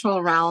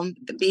spiritual realm,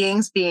 the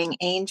beings being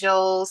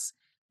angels,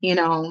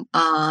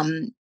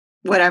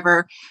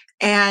 whatever.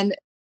 And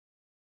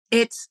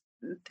it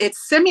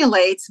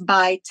simulates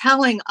by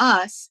telling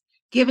us,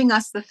 giving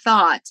us the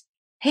thought,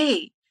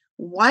 hey,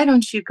 why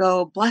don't you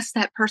go bless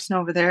that person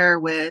over there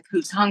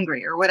who's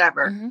hungry or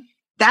whatever.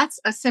 That's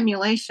a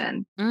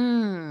simulation.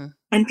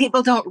 And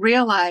people don't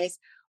realize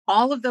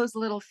all of those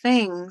little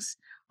things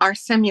are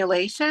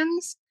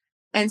simulations.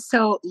 And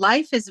so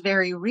life is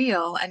very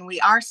real, and we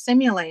are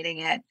simulating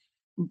it.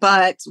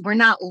 but we're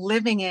not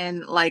living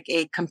in like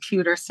a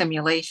computer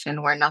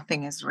simulation where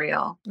nothing is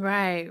real.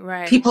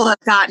 Right. People have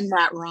gotten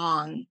that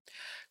wrong.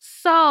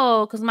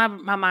 So, because my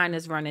mind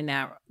is running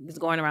now, it's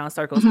going around in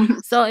circles.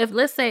 So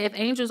let's say if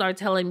angels are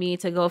telling me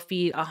to go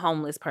feed a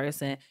homeless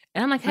person,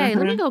 and I'm like, hey,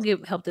 let me go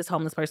help this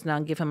homeless person out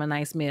and give him a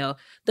nice meal.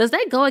 Does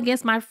that go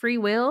against my free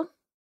will?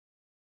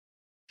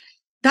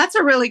 That's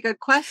a really good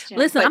question.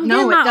 Listen, I'm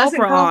getting my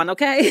Oprah on,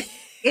 okay?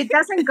 It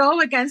doesn't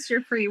go against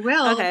your free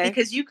will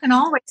because you can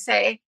always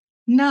say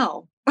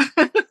no.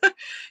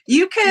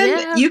 You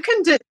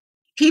can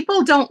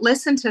people don't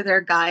listen to their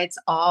guides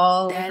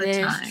all the time.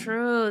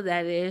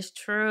 That is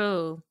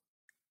true.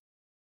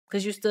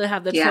 Because you still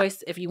have the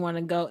choice if you want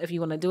to go, if you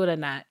want to do it or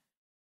not.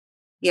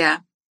 Yeah,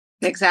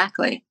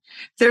 exactly.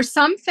 There's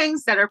some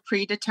things that are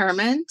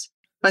predetermined,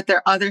 but there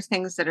are other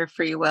things that are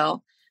free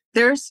will.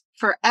 There's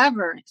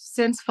forever,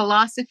 since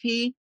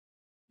philosophy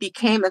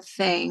became a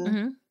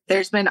thing,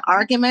 there's been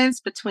arguments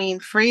between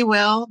free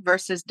will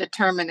versus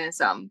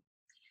determinism.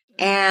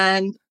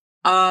 And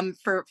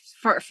for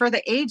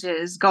the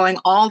ages, going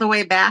all the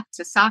way back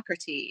to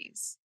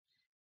Socrates.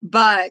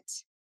 But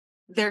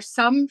there's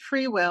some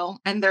free will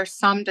and there's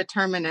some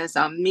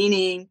determinism,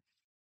 meaning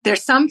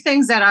there's some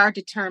things that are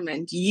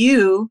determined.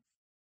 You,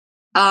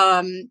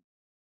 in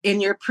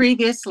your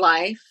previous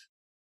life,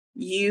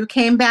 you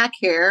came back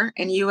here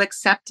and you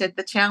accepted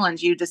the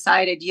challenge. You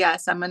decided,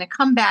 yes, I'm going to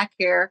come back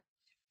here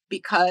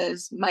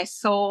because my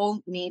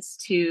soul needs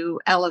to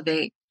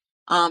elevate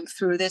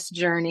through this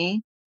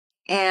journey.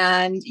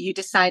 And you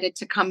decided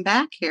to come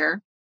back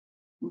here.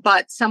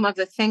 But some of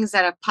the things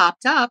that have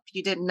popped up,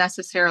 you didn't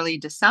necessarily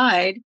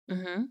decide,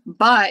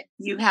 but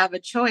you have a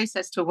choice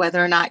as to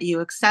whether or not you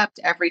accept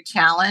every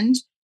challenge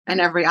and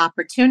every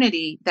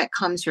opportunity that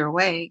comes your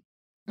way.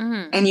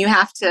 And you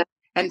have to,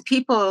 and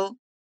people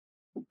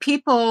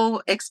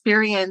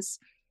experience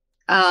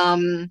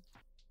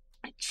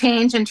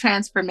change and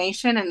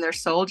transformation in their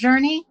soul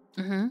journey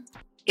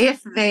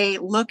if they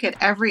look at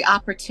every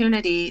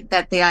opportunity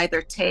that they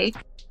either take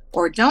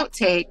or don't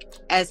take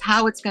as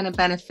how it's going to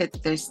benefit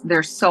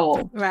their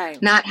soul.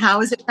 Right. Not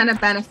how is it going to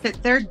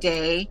benefit their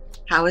day,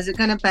 how is it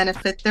going to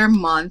benefit their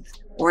month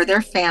or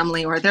their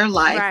family or their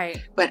life. Right.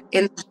 But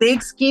in the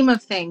big scheme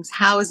of things,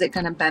 how is it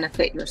going to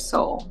benefit your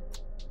soul?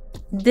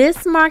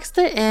 This marks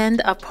the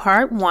end of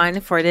part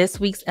 1 for this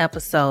week's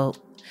episode.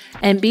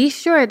 And be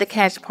sure to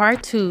catch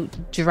part 2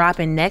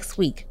 dropping next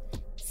week.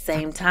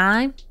 Same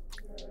time,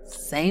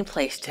 same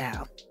place,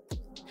 child.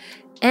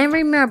 And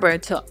remember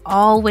to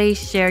always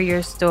share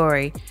your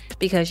story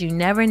because you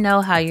never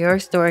know how your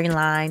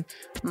storyline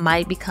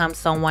might become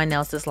someone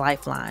else's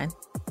lifeline.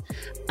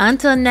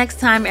 Until next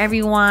time,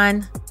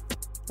 everyone,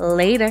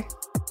 later.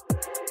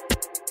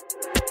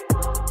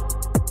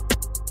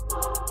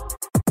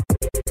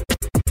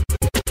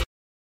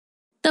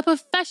 The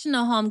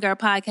Professional Homegirl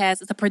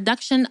Podcast is a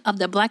production of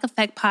the Black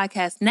Effect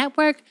Podcast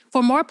Network.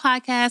 For more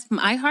podcasts from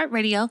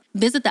iHeartRadio,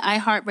 visit the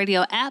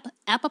iHeartRadio app,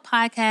 Apple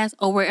Podcasts,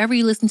 or wherever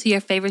you listen to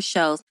your favorite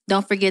shows.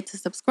 Don't forget to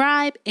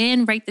subscribe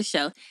and rate the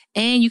show.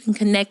 And you can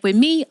connect with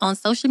me on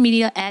social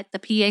media at the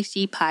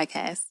PHG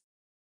Podcast.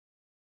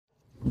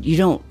 You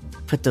don't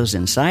put those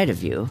inside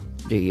of you,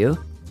 do you?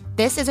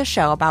 This is a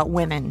show about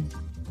women.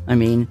 I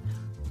mean,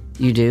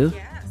 you do?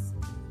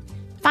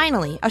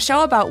 Finally, a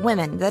show about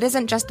women that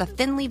isn't just a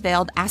thinly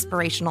veiled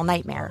aspirational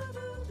nightmare.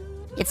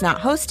 It's not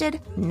hosted,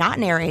 not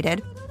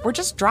narrated. We're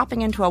just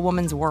dropping into a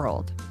woman's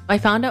world. I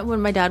found out when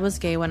my dad was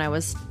gay when I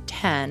was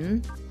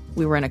 10.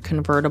 We were in a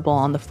convertible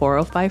on the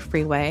 405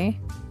 freeway,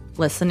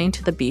 listening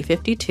to the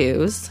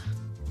B-52s.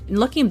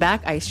 Looking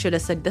back, I should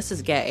have said, this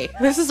is gay.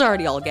 This is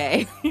already all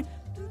gay.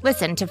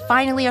 Listen to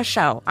Finally a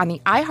Show on the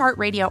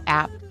iHeartRadio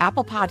app,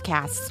 Apple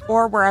Podcasts,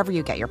 or wherever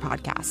you get your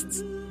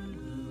podcasts.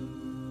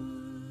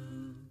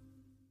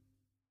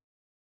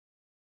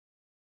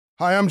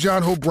 Hi, I'm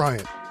John Hope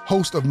Bryant,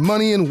 host of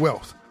Money and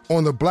Wealth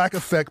on the Black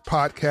Effect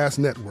Podcast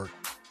Network.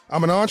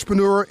 I'm an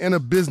entrepreneur and a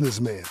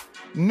businessman.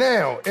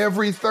 Now,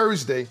 every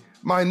Thursday,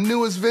 my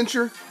newest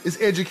venture is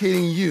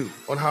educating you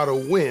on how to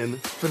win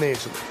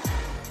financially.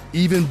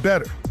 Even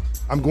better,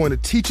 I'm going to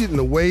teach it in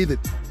a way that,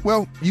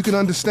 well, you can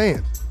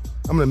understand.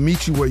 I'm going to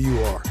meet you where you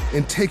are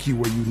and take you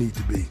where you need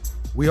to be.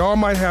 We all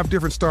might have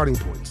different starting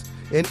points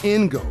and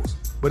end goals,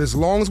 but as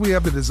long as we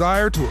have the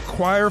desire to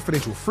acquire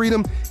financial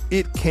freedom,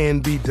 it can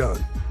be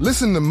done.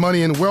 Listen to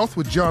Money and Wealth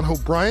with John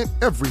Hope Bryant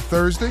every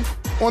Thursday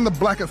on the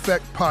Black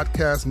Effect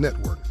Podcast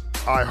Network,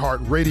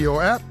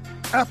 iHeartRadio app,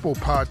 Apple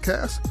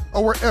Podcasts,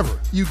 or wherever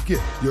you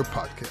get your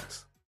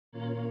podcasts.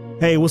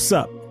 Hey, what's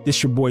up?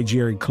 This your boy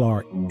Jerry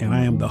Clark, and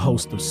I am the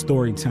host of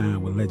Storytime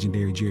with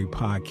Legendary Jerry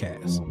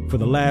Podcast. For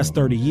the last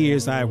 30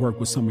 years, I have worked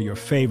with some of your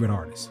favorite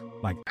artists,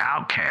 like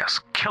Outkast,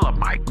 Killer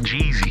Mike,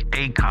 Jeezy,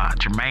 Akon,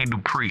 Jermaine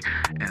Dupri,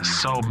 and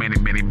so many,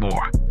 many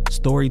more.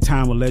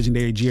 Storytime with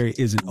Legendary Jerry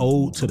is an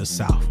ode to the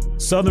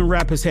South. Southern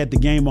rap has had the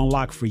game on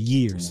lock for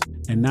years,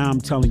 and now I'm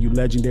telling you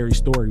legendary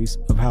stories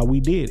of how we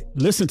did it.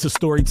 Listen to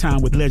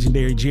Storytime with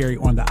Legendary Jerry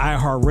on the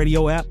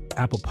iHeartRadio app,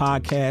 Apple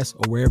Podcasts,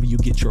 or wherever you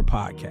get your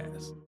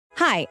podcasts.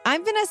 Hi,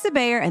 I'm Vanessa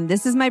Bayer, and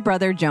this is my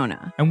brother,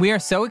 Jonah. And we are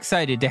so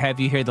excited to have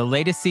you hear the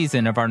latest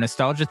season of our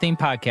nostalgia-themed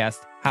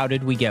podcast, How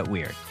Did We Get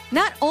Weird?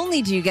 Not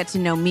only do you get to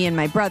know me and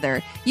my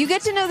brother, you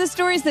get to know the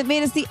stories that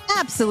made us the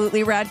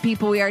absolutely rad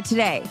people we are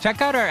today.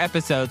 Check out our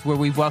episodes where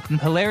we've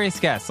welcomed hilarious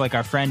guests like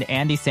our friend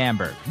Andy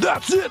Samberg.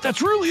 That's it.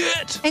 That's really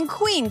it. And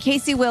Queen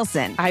Casey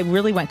Wilson. I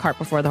really went cart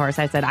before the horse.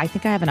 I said, I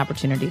think I have an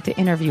opportunity to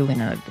interview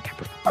Leonardo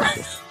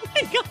DiCaprio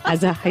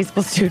as a high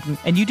school student.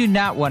 And you do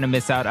not want to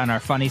miss out on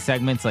our funny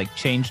segments like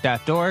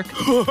Change.dork.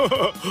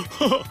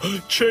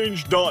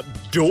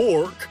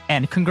 Change.dork.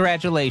 And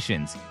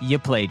congratulations, you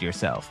played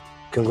yourself.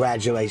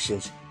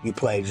 Congratulations, you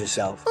played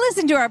yourself.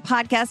 Listen to our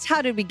podcast,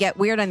 How Did We Get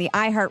Weird, on the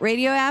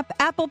iHeartRadio app,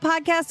 Apple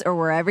Podcasts, or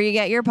wherever you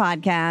get your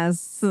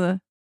podcasts.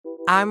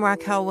 I'm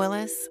Raquel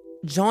Willis.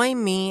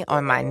 Join me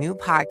on my new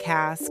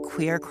podcast,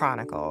 Queer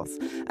Chronicles,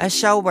 a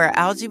show where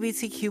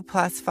LGBTQ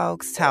plus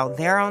folks tell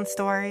their own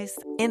stories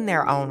in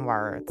their own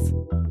words.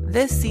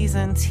 This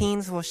season,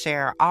 teens will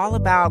share all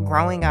about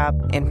growing up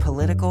in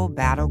political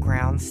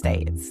battleground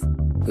states.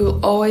 We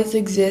will always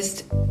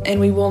exist, and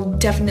we will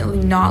definitely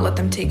not let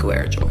them take away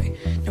our joy,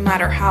 no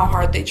matter how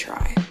hard they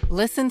try.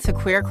 Listen to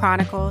Queer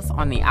Chronicles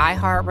on the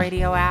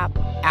iHeartRadio app,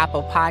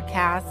 Apple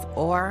Podcasts,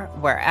 or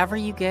wherever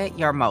you get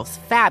your most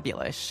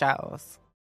fabulous shows.